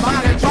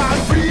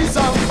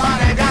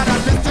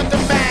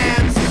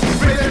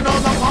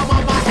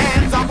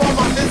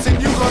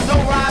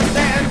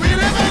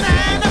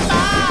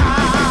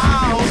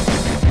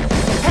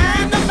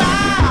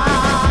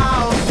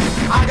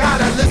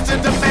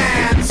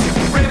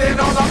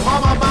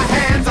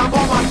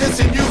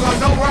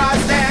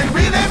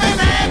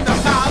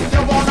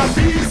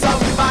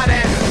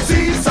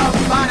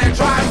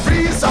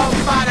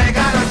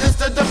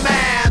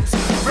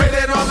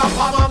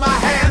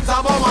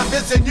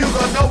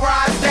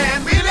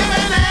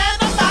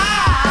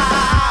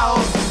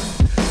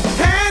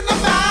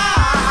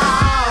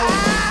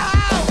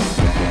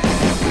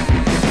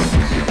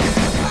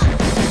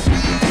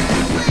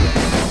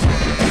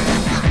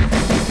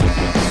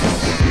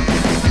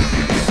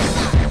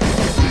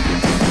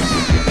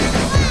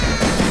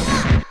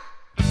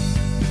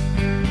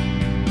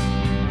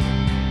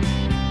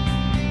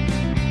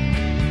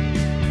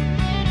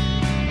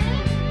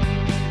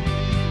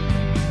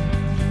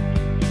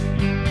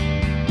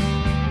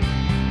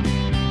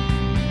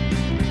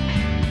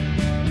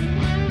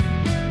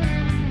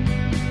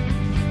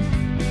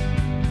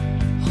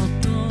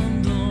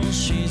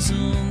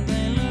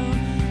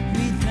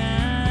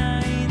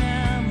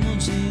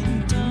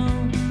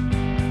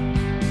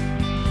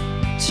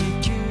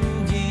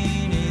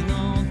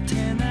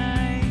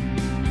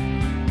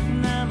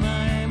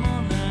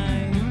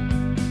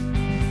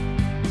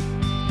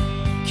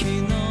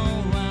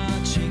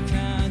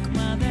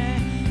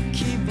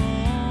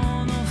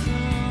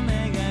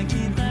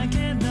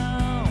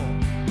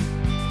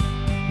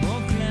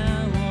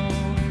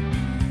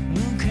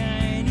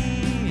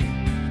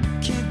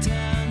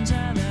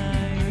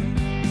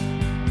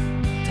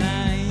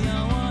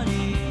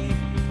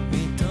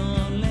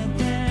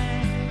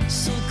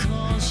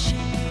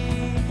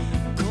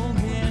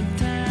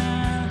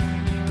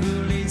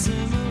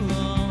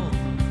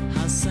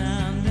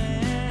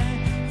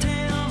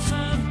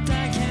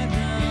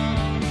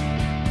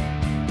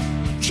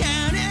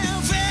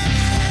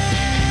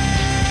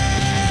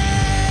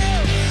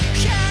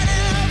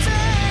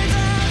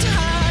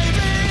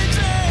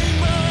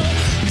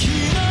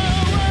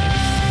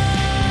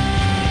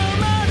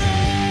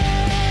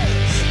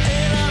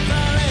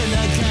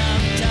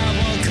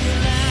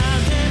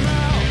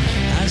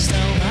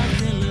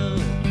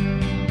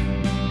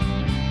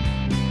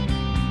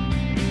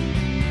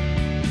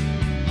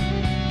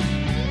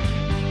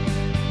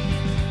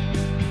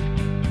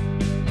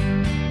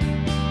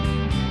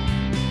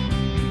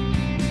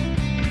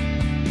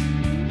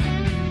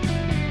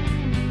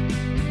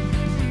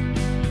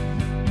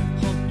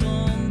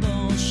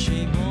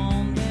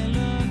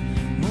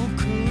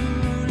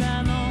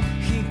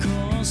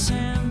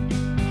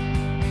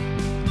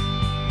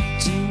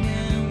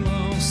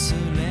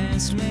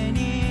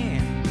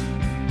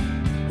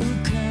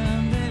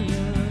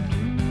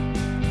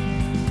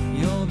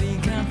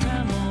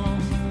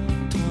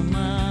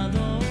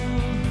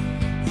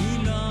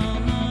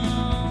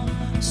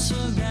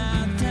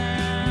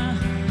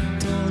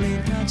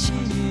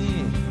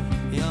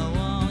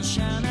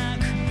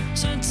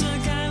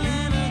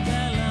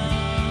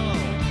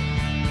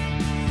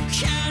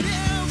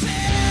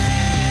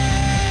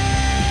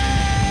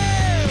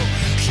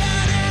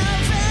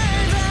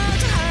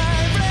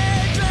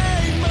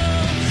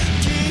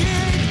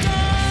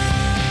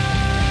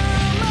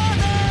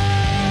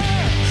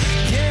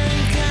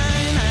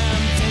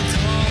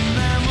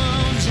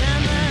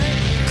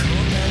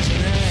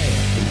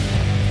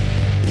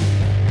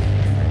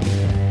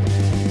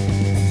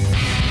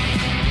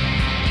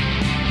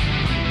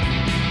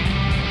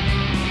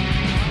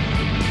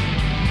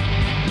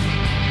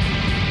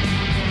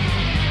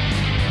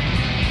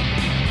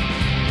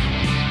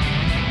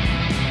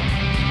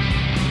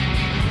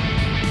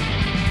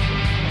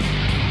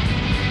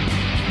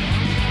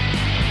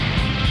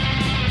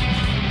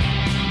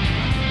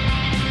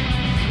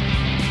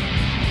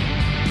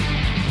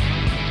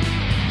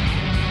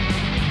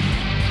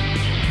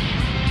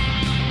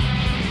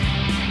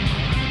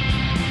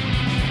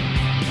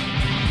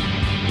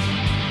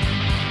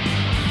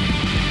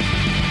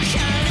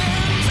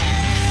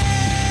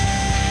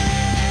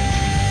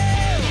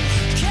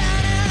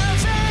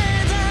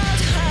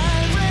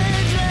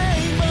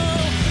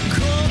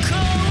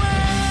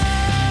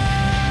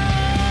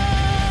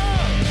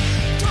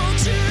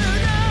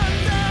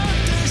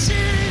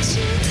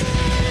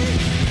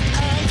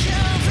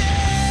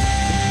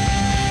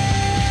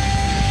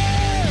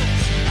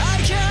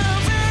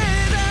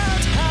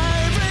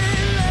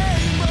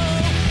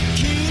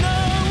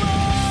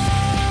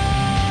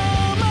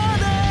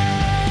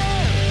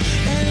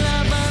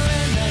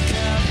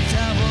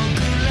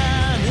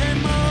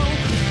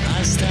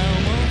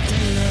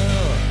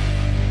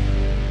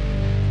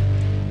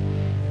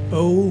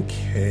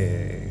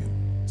Okay,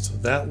 so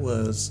that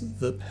was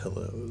The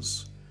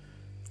Pillows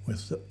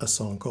with a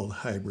song called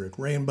Hybrid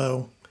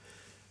Rainbow.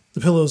 The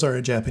Pillows are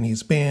a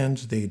Japanese band.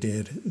 They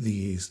did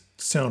the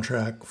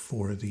soundtrack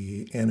for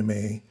the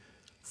anime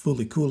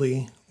Fooly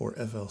Cooly, or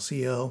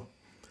FLCL.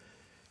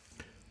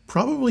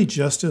 Probably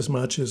just as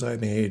much as I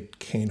made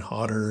Kane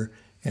Hodder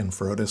and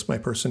Frodis my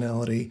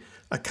personality.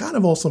 I kind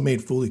of also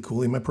made Fooly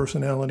Cooly my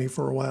personality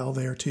for a while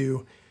there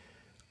too.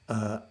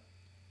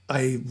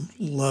 I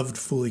loved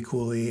Fooly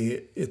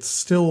Cooly. It's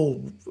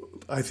still,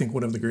 I think,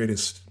 one of the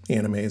greatest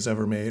animes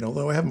ever made,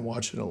 although I haven't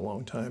watched it in a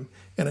long time,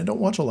 and I don't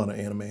watch a lot of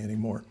anime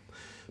anymore.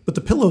 But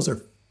The Pillows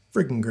are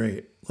freaking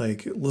great.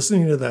 Like,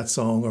 listening to that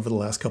song over the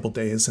last couple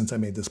days since I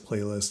made this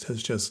playlist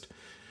has just,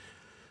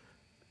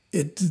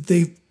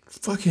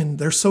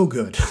 they're so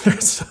good. They're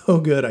so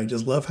good. I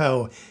just love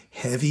how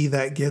heavy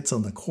that gets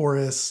on the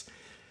chorus.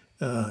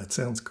 It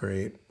sounds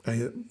great.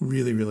 I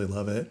really, really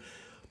love it.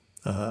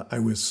 I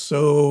was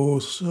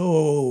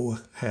so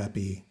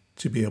happy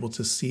to be able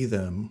to see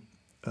them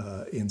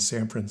in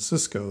San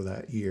Francisco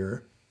that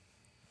year.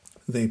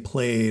 They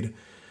played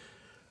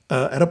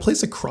at a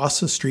place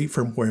across the street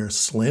from where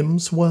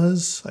Slim's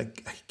was. I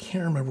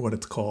can't remember what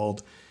it's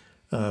called,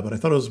 but I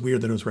thought it was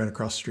weird that it was right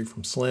across the street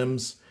from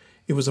Slim's.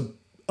 It was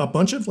a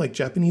bunch of like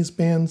Japanese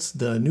bands.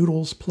 The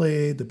Noodles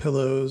played, The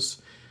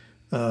Pillows.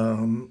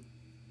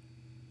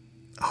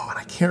 And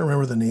I can't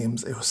remember the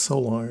names. It was so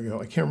long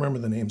ago. I can't remember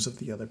the names of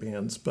the other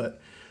bands,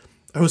 but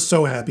I was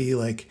so happy.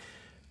 Like,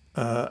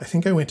 I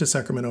think I went to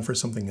Sacramento for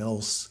something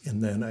else,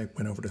 and then I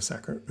went over to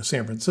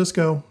San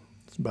Francisco.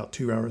 It's about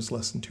 2 hours,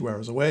 less than 2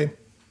 hours away.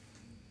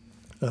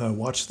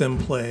 Watched them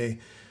play.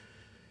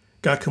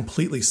 Got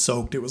completely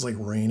soaked. It was like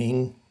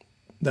raining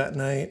that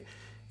night,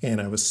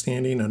 and I was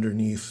standing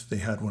underneath. They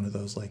had one of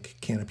those like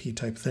canopy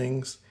type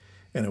things,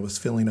 and it was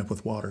filling up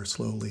with water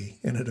slowly,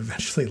 and it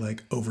eventually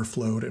like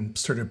overflowed and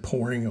started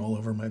pouring all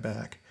over my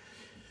back.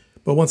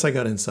 But once I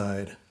got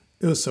inside,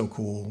 it was so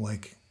cool.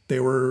 Like, they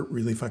were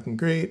really fucking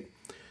great.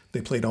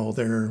 They played all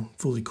their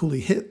Fooly Cooly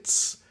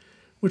hits,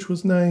 which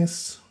was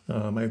nice.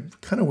 I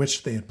kind of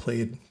wish they had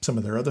played some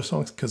of their other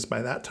songs, because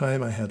by that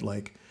time I had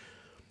like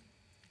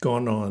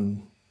gone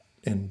on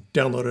and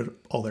downloaded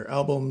all their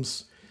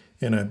albums,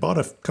 and I bought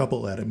a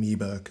couple at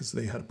Amoeba because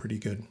they had a pretty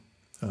good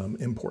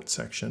import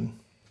section.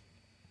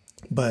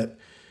 But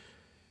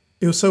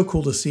it was so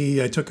cool to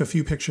see. I took a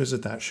few pictures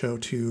at that show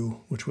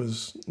too, which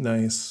was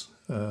nice.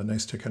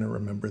 Nice to kind of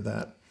remember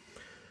that.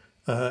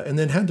 And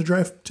then had to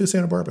drive to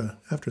Santa Barbara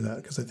after that,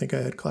 because I think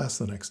I had class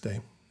the next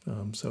day.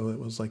 So it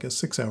was like a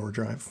 6-hour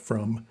drive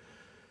from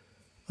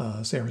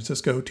San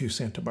Francisco to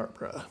Santa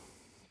Barbara.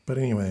 But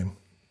anyway,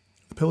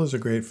 the Pillars are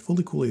great.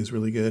 Fooly Cooly is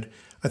really good.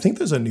 I think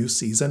there's a new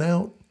season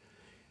out.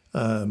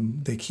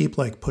 They keep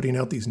like putting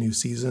out these new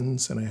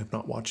seasons, and I have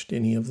not watched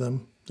any of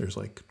them. There's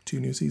like 2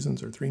 new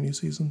seasons or 3 new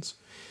seasons.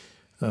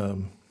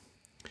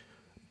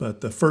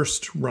 But the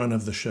first run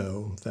of the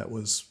show that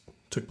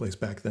took place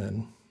back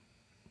then,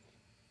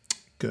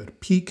 good.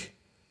 Peak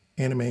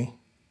anime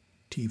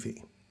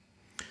TV.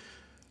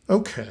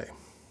 Okay.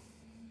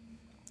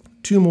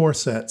 2 more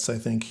sets, I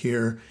think,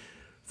 here.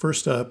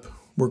 First up,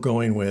 we're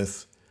going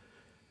with,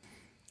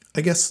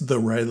 I guess, the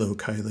Rilo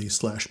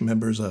Kiley /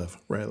 members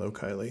of Rilo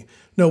Kiley.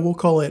 No, we'll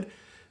call it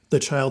the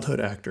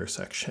childhood actor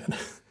section.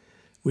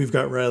 We've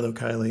got Rilo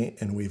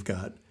Kiley, and we've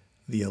got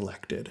The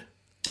Elected.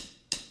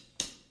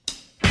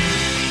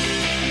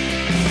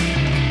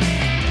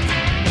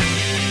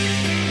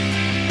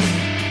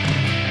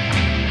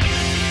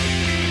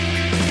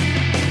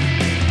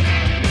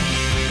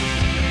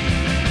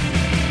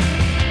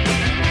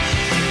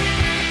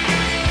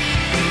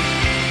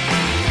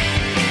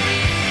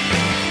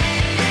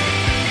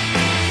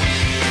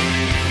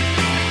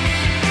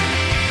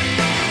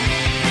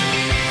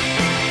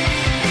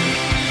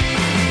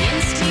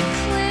 In steep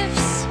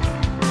cliffs,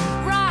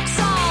 rocks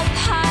all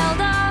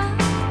piled up.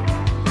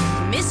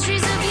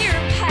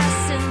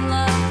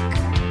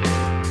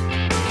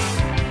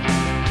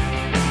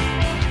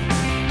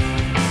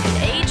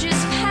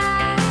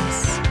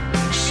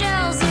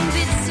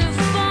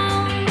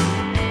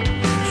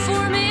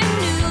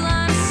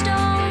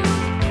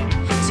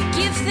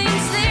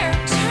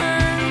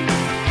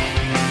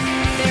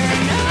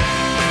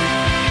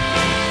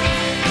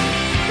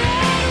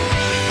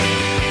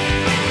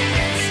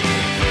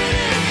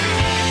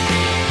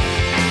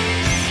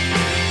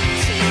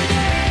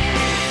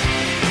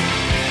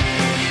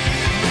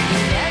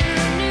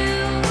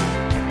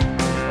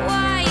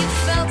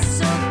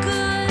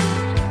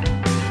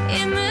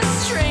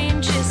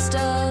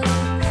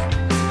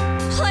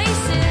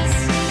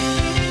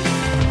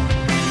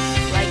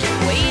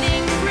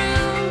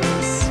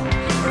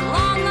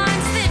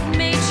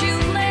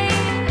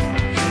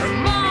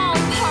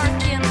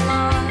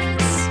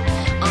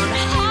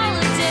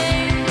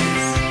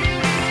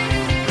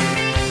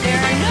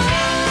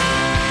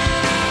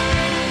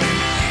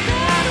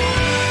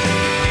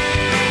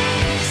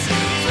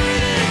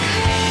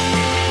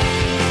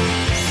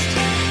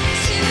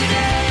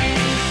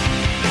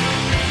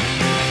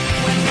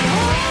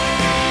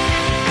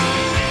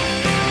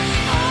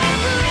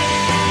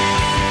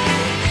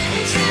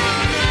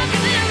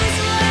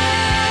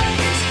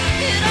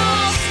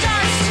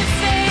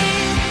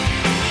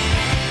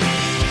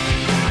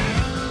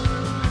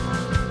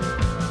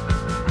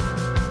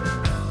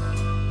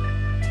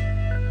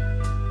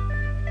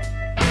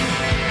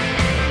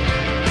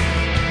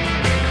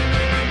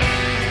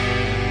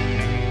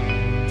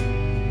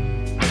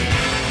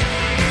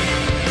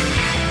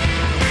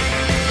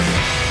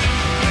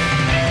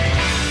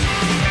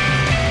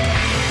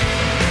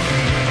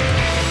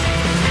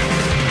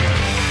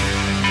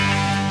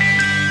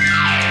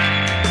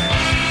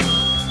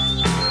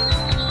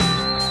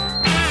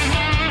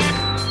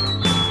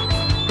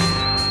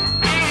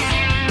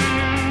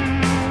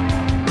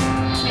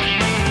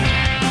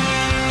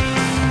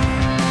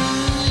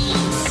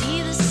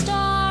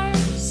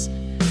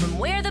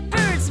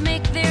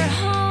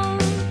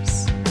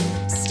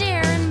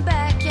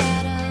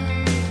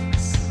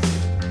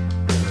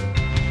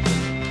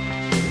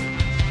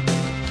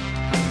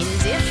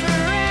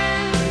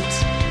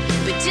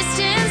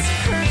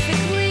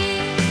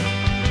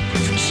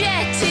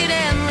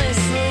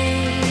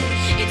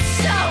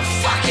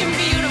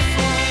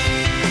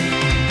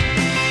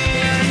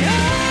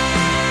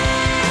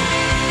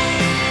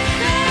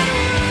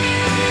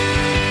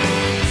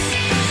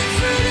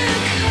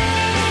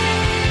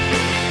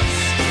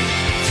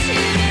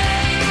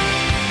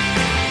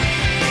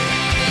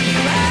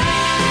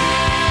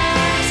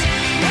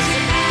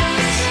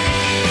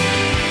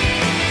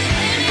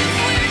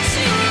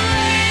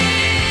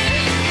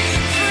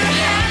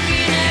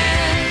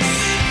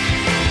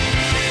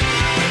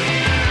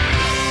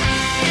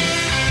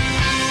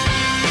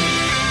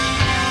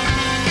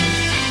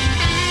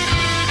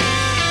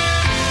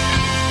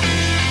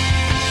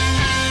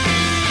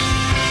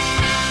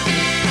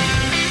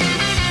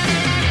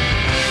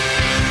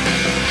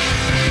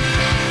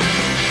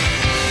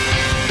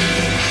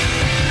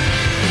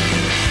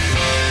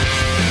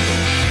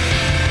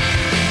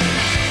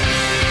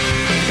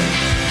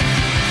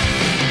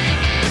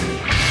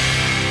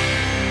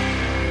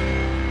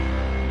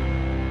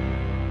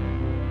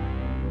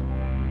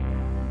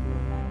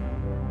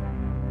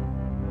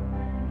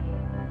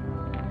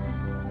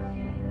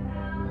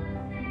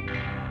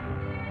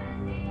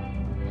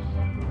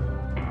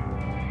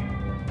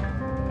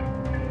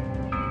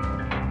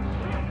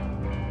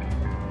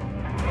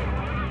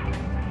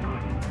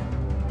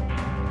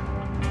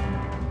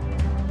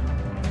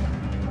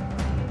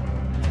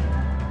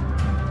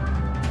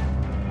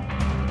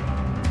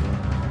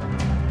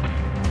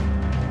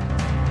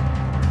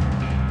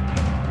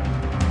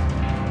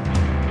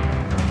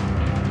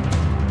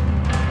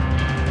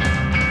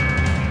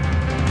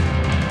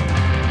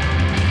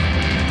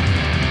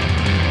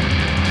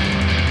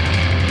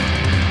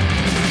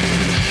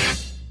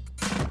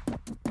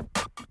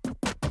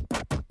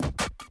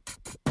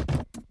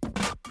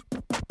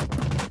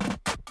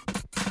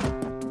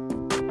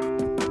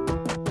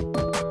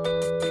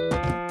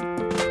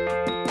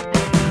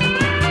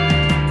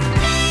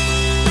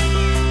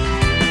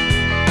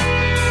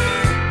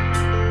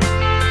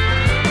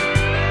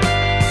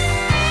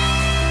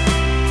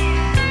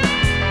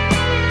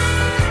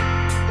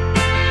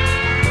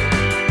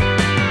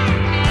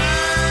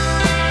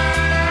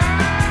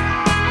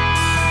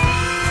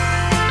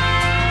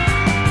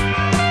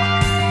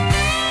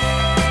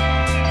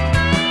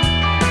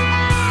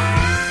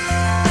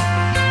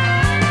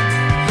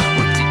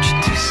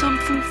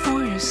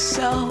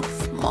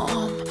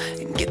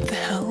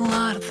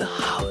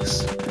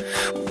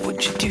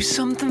 Do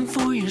something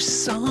for your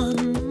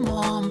son,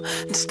 Mom,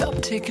 and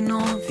stop taking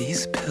all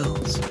these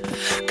pills.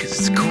 'Cause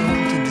it's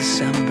cold in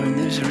December and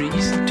there's a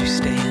reason to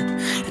stay in.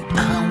 And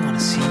I wanna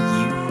see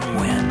you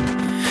when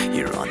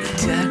you're on the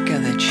deck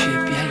of that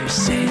ship, yeah, you're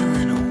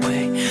sailing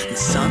away. The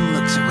sun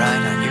looks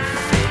right on your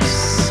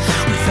face.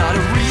 Without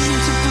a reason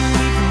to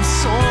believe in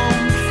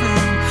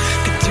something,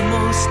 could do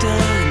most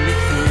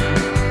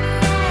anything.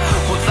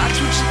 Well, that's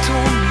what you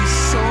told me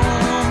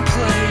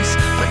someplace,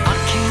 but I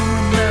can't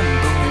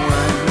remember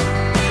when.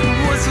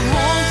 It was a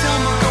long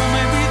time ago,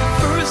 maybe the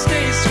first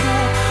day of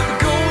school,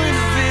 going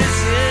to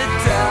visit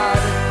Dad.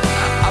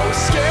 I was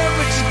scared,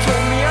 but you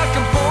told me I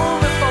come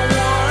home if I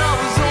want. I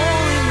was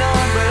only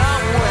 9, but I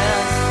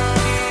went.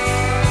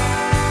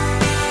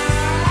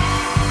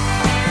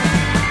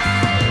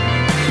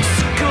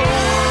 So go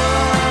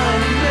on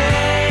and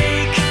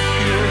make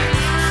your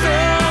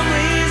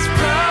families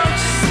proud,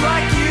 just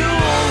like you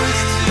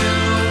always do,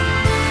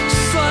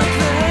 just like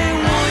they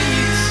want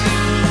you to.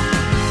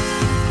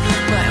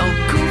 My old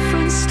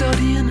girlfriend's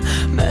studying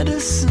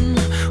medicine.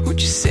 Would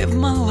you save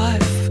my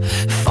life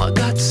if I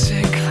got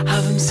sick?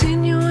 Haven't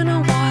seen you in a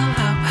while.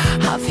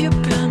 How have you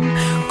been?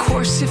 Of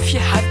course, if you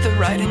had the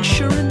right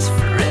insurance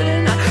for it.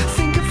 And I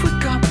think if we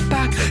got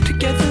back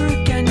together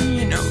again,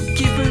 you know,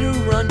 give it a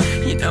run.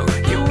 You know,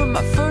 you were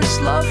my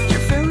first love.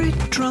 You're very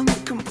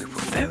drunk and we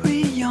were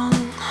very young.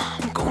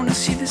 I'm going to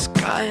see this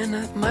guy and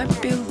it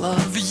might be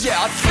love.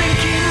 Yeah, I think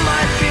he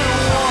might be the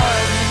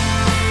one.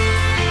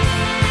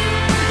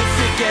 If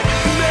you get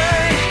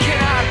married, can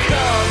I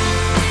come?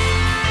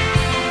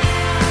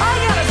 I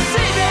gotta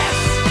say this.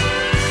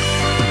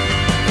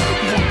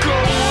 We'll go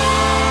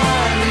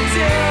on and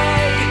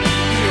dig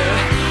your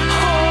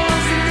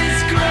holes in this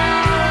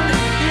ground.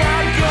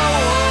 Yeah, go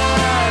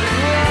on and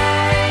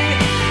lay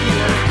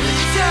your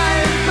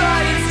tired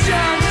bodies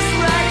down, just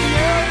like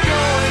you're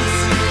going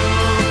to,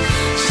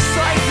 just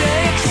like they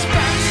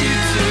expect you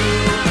to.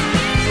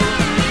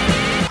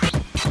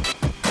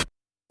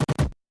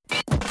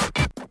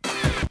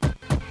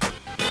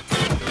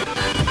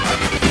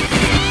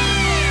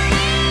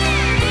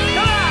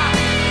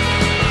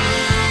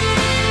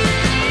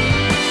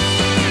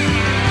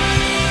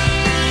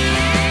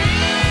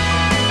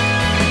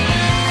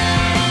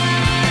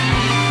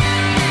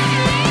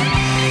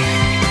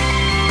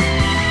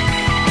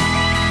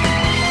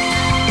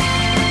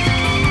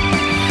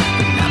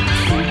 I'm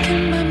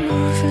thinking about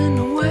moving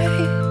away.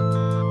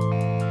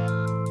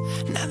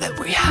 Now that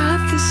we had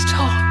this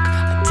talk,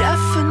 I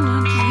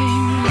definitely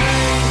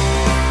may.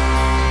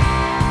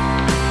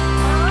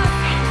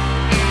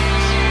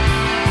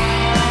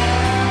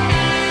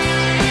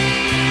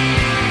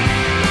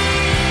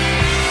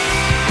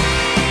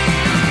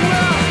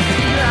 Well,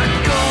 not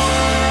going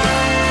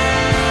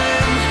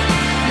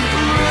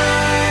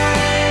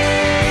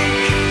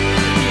break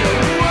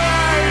your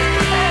word,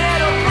 and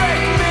it'll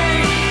break me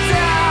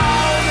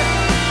down.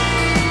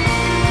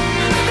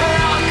 And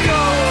I'll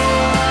go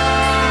on,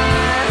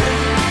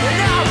 and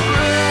I'll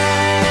break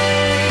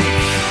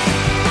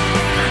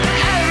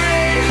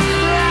every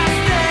last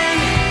thing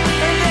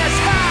in this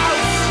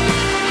house,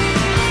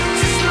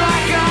 just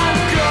like I'm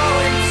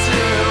going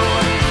to,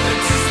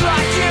 just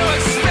like you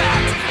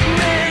expect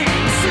me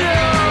to.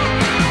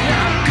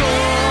 I'm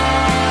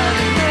going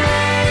to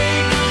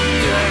make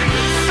your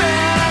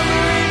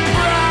family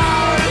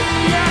proud.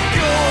 Yeah,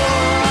 go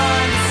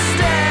on and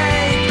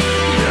stake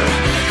your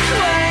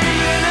claim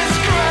in this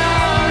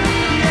ground.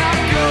 Yeah,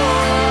 go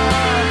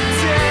on and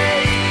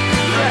take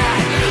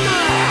that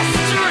last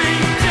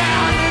street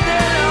down, and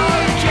then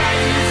I'll get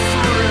you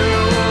through.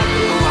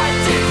 What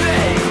did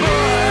they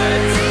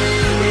put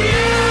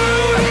you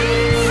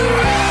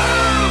through?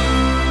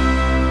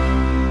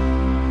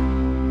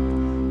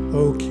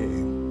 Okay,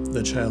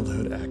 the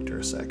childhood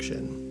actor section.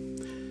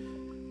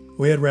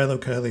 We had Rilo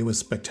Kiley with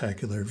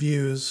Spectacular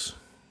Views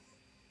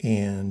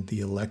and The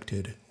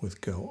Elected with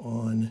Go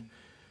On.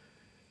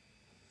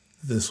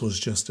 This was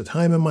just a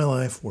time in my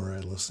life where I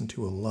listened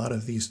to a lot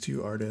of these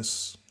two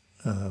artists.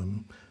 I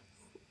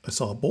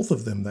saw both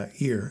of them that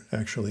year,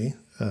 actually.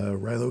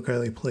 Rilo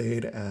Kiley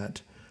played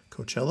at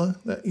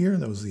Coachella that year.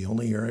 That was the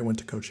only year I went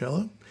to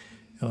Coachella.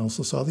 And I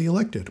also saw The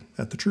Elected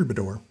at the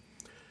Troubadour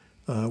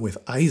with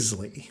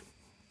Isley.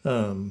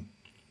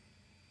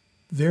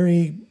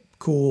 Very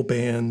cool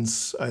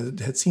bands. I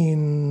had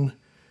seen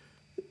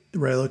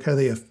Rilo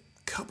Kiley a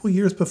couple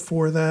years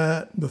before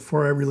that,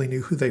 before I really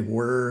knew who they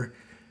were.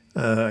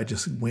 I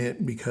just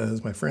went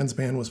because my friend's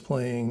band was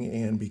playing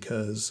and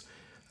because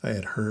I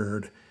had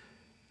heard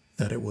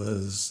that it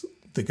was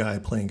the guy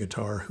playing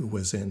guitar who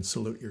was in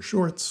Salute Your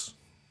Shorts,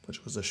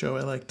 which was a show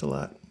I liked a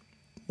lot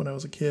when I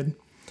was a kid.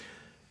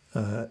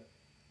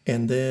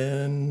 And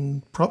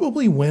then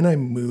probably when I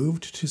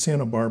moved to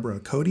Santa Barbara,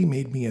 Cody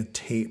made me a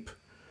tape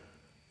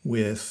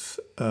with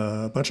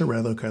a bunch of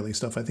Rilo Kiley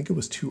stuff. I think it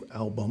was 2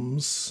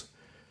 albums.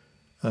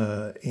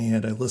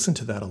 And I listened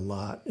to that a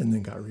lot and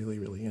then got really,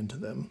 really into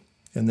them.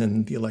 And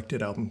then the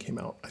Elected album came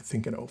out, I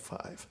think in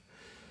 2005,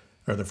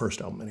 or the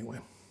first album anyway.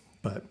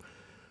 But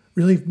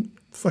Really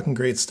fucking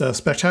great stuff.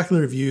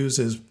 Spectacular Views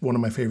is one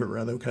of my favorite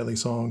Rado Kelly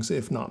songs,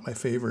 if not my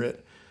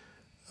favorite.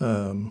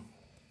 I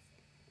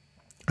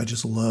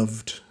just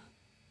loved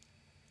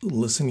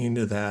listening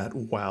to that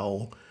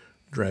while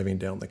driving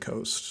down the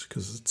coast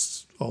because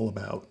it's all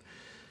about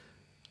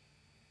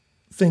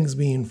things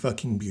being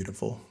fucking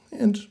beautiful.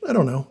 And I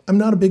don't know, I'm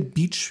not a big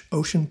beach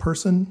ocean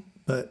person,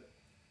 but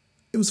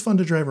it was fun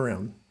to drive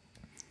around.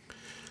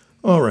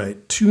 All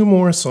right, 2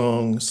 more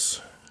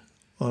songs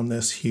on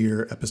this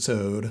here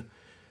episode.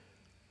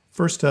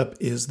 First up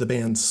is the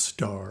band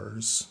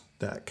Stars,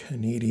 that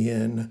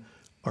Canadian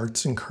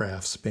arts and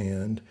crafts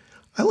band.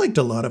 I liked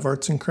a lot of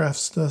arts and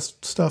crafts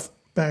stuff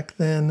back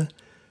then,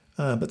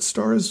 but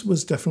Stars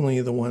was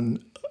definitely the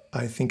one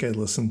I think I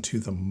listened to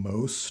the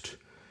most.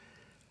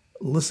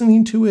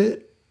 Listening to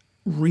it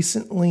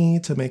recently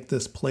to make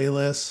this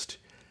playlist,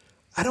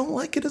 I don't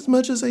like it as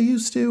much as I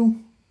used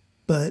to,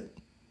 but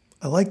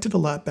I liked it a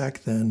lot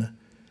back then.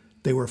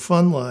 They were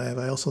fun live.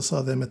 I also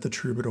saw them at the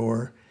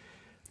Troubadour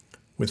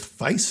with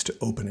Feist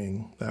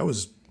opening. That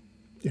was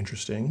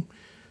interesting.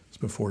 It was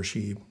before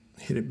she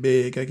hit it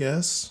big, I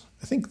guess.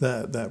 I think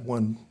that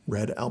one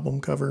Red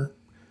album cover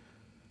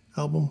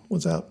album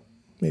was out,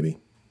 maybe.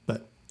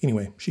 But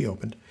anyway, she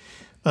opened.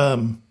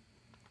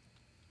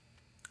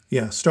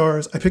 Yeah,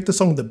 Stars. I picked the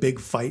song The Big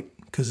Fight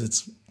because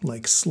it's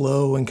like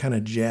slow and kind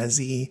of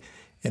jazzy,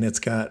 and it's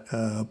got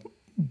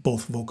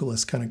both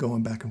vocalists kind of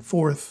going back and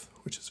forth,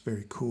 which is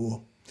very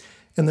cool.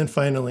 And then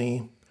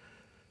finally,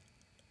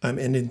 I'm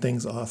ending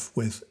things off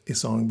with a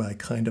song by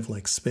Kind of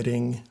Like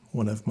Spitting,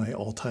 one of my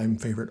all-time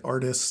favorite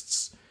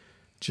artists,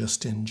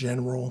 just in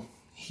general.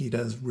 He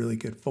does really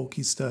good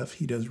folky stuff.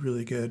 He does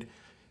really good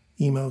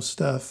emo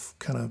stuff,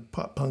 kind of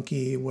pop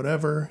punky,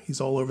 whatever.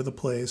 He's all over the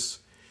place.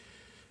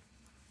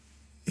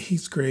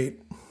 He's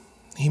great.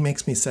 He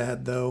makes me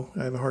sad, though.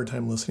 I have a hard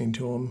time listening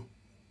to him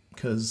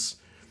because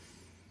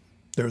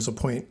there was a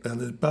point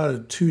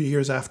about 2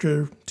 years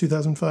after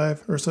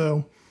 2005 or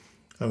so,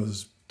 I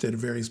was at a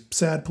very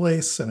sad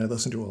place, and I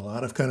listened to a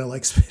lot of Kind of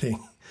Like Spitting.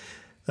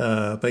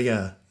 But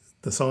yeah,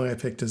 the song I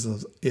picked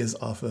is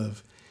off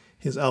of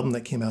his album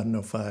that came out in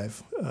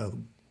 2005,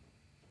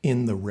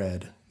 In the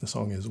Red. The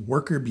song is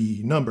Worker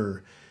Bee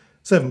number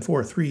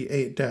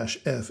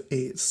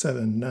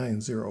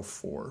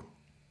 7438-F87904.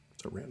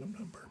 It's a random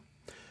number.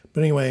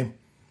 But anyway,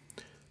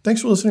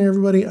 thanks for listening,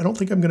 everybody. I don't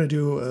think I'm going to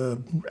do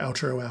an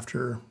outro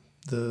after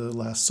the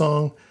last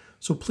song,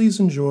 so please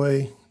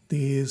enjoy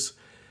these.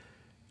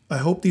 I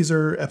hope these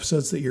are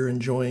episodes that you're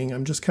enjoying.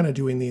 I'm just kind of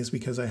doing these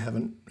because I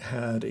haven't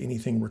had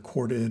anything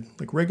recorded,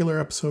 like regular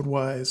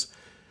episode-wise.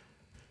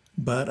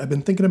 But I've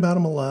been thinking about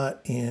them a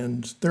lot,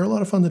 and they're a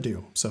lot of fun to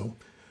do. So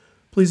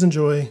please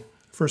enjoy.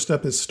 First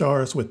up is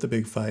Stars with The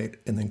Big Fight,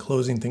 and then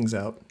closing things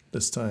out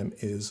this time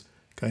is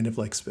Kind of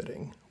Like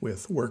Spitting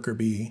with Worker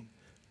Bee,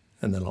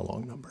 and then a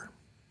long number.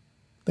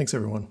 Thanks,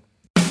 everyone.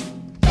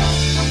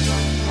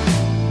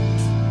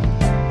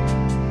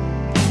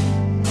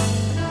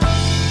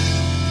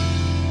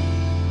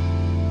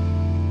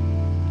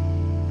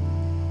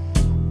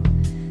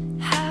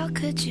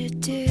 Could you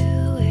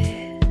do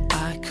it?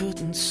 I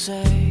couldn't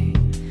say.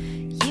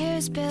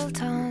 Years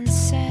built on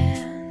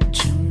sand,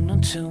 June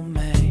until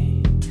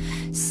May,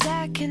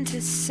 second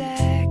to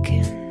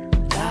second,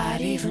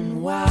 not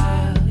even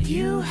while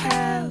you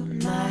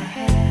held my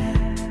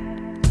hand.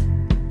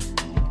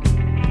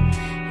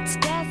 It's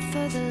death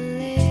for the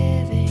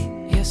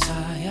living. Yes,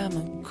 I am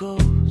a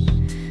ghost.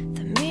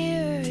 The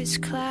mirror is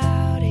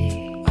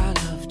cloudy. I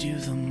loved you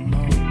the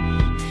most.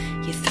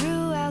 You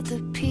threw out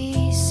the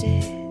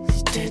pieces.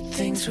 Did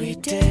things we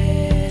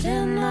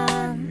didn't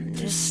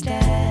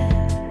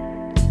understand.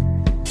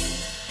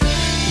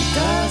 He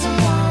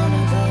doesn't want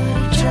her, but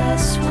he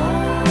just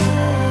won't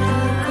let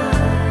her go.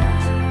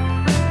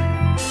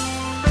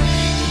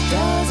 He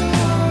doesn't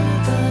want her,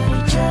 but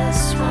he just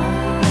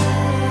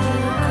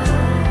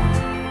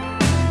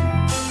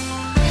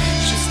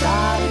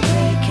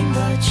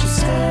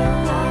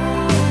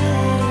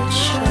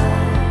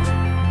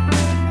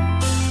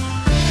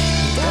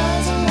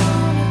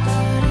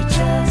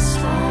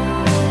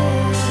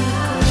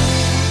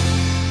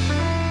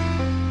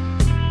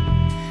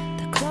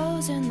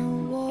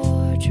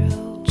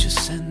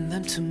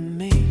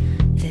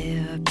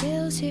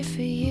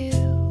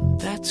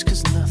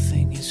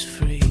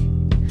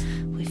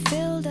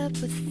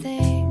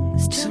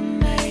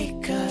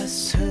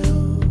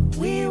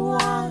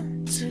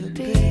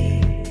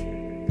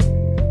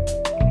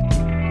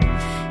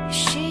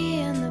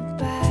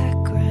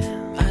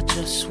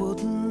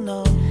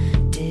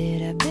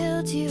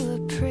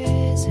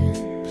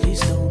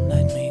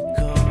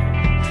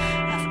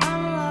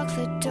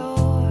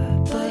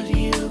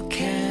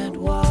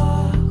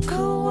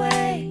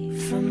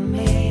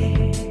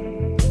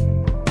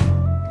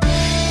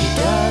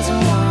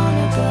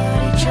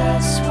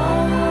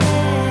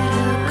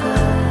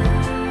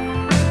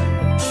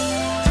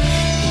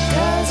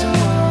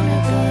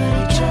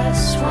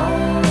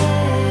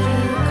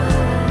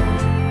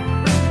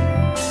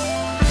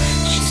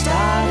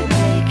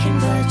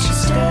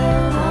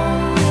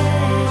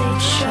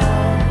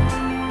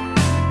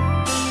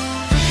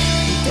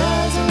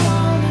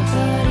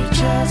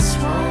just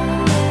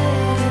won't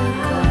let her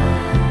go.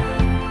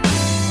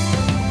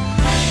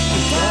 He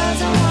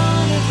doesn't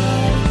want her,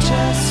 but he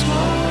just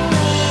won't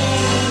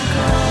let her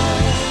go.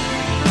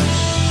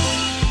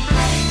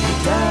 He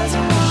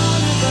doesn't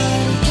want her, but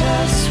he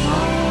just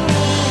won't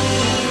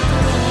let her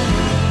go.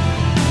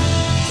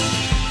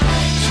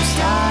 She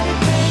started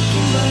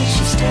breaking, but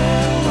she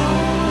still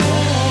won't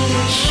let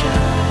it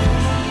show.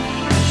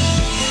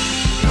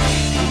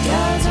 He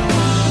doesn't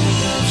want her,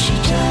 but she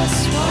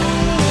just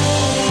won't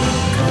let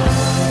it go.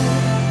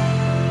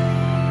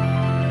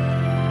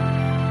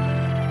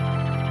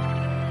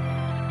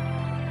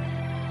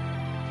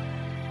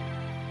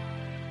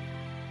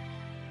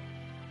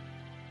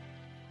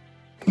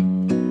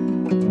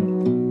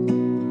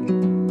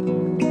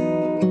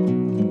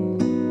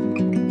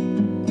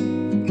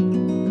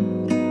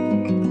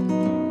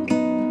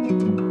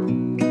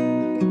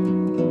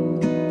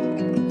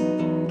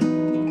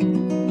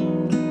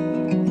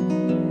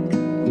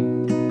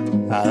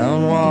 I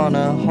don't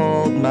wanna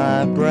hold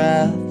my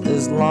breath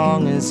as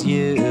long as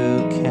you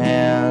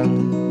can.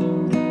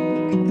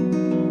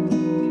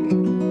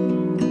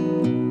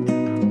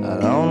 I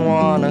don't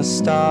wanna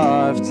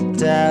starve to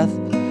death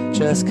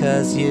just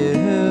 'cause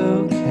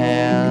you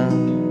can.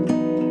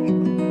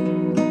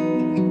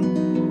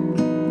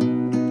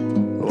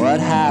 What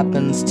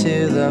happens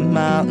to the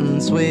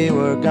mountains we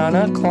were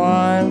gonna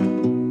climb?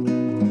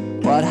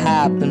 What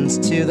happens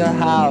to the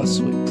house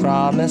we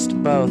promised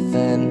both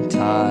in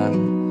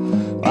time?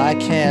 Why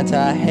can't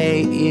I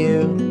hate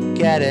you,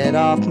 get it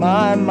off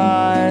my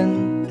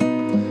mind?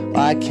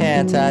 Why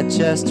can't I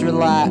just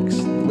relax,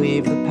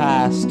 leave the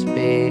past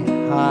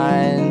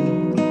behind?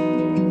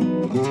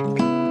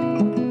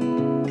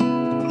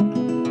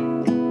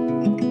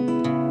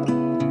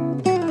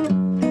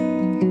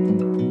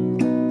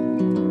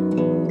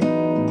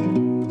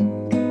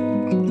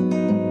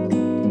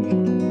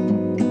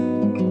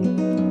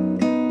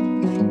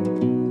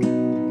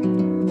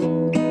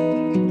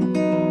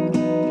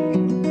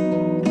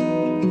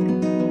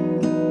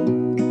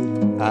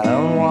 I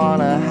don't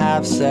wanna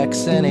have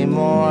sex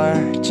anymore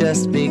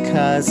just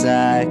because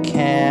I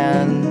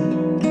can.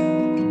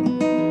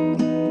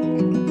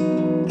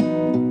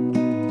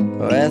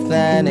 With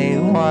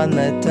anyone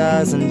that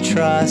doesn't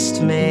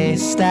trust me,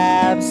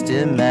 stabs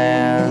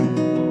demand.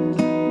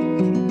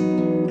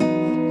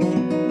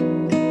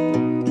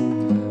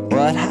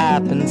 What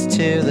happens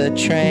to the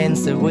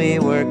trains that we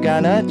were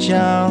gonna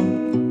jump?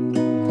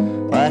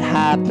 What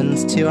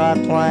happens to our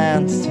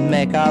plans to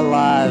make our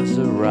lives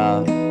a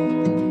rough?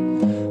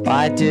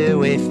 Why do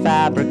we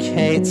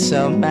fabricate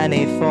so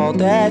many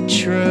folded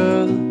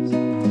truths?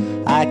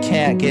 I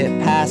can't get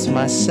past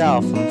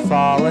myself, I'm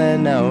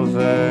falling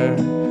over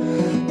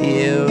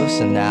you.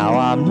 So now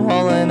I'm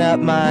rolling up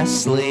my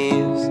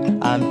sleeves,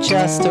 I'm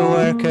just a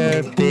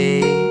worker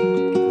bee.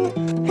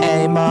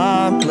 Hey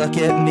mom, look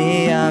at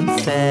me, I'm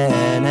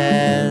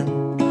thinning.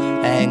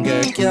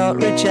 Anger, guilt,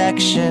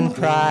 rejection,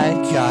 pride,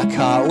 got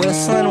caught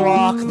whistling,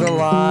 walk the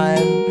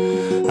line.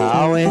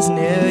 I always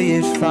knew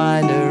you'd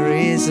find a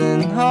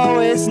reason,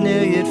 always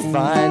knew you'd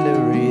find a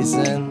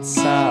reason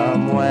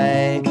some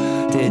way.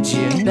 Did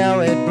you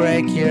know it'd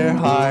break your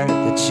heart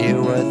that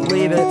you would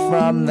leave it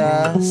from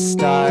the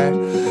start?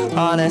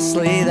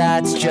 Honestly,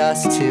 that's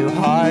just too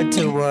hard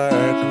to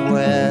work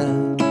with.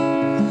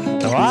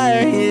 Why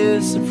are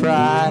you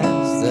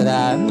surprised that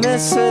I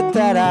miss it,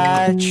 that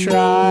I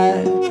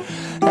try,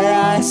 that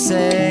I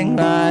sing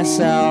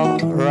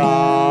myself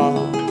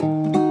raw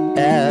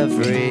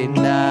every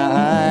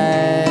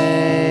night?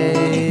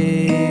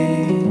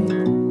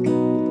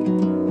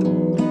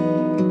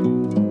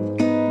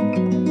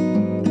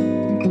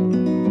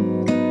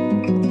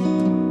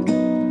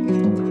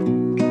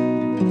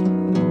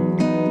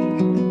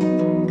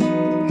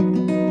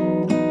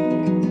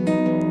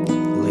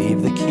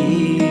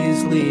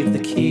 Leave the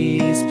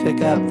keys,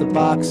 pick up the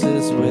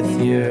boxes with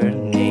your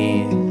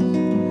knees,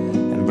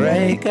 and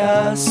break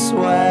a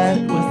sweat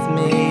with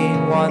me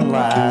one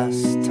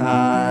last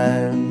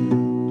time.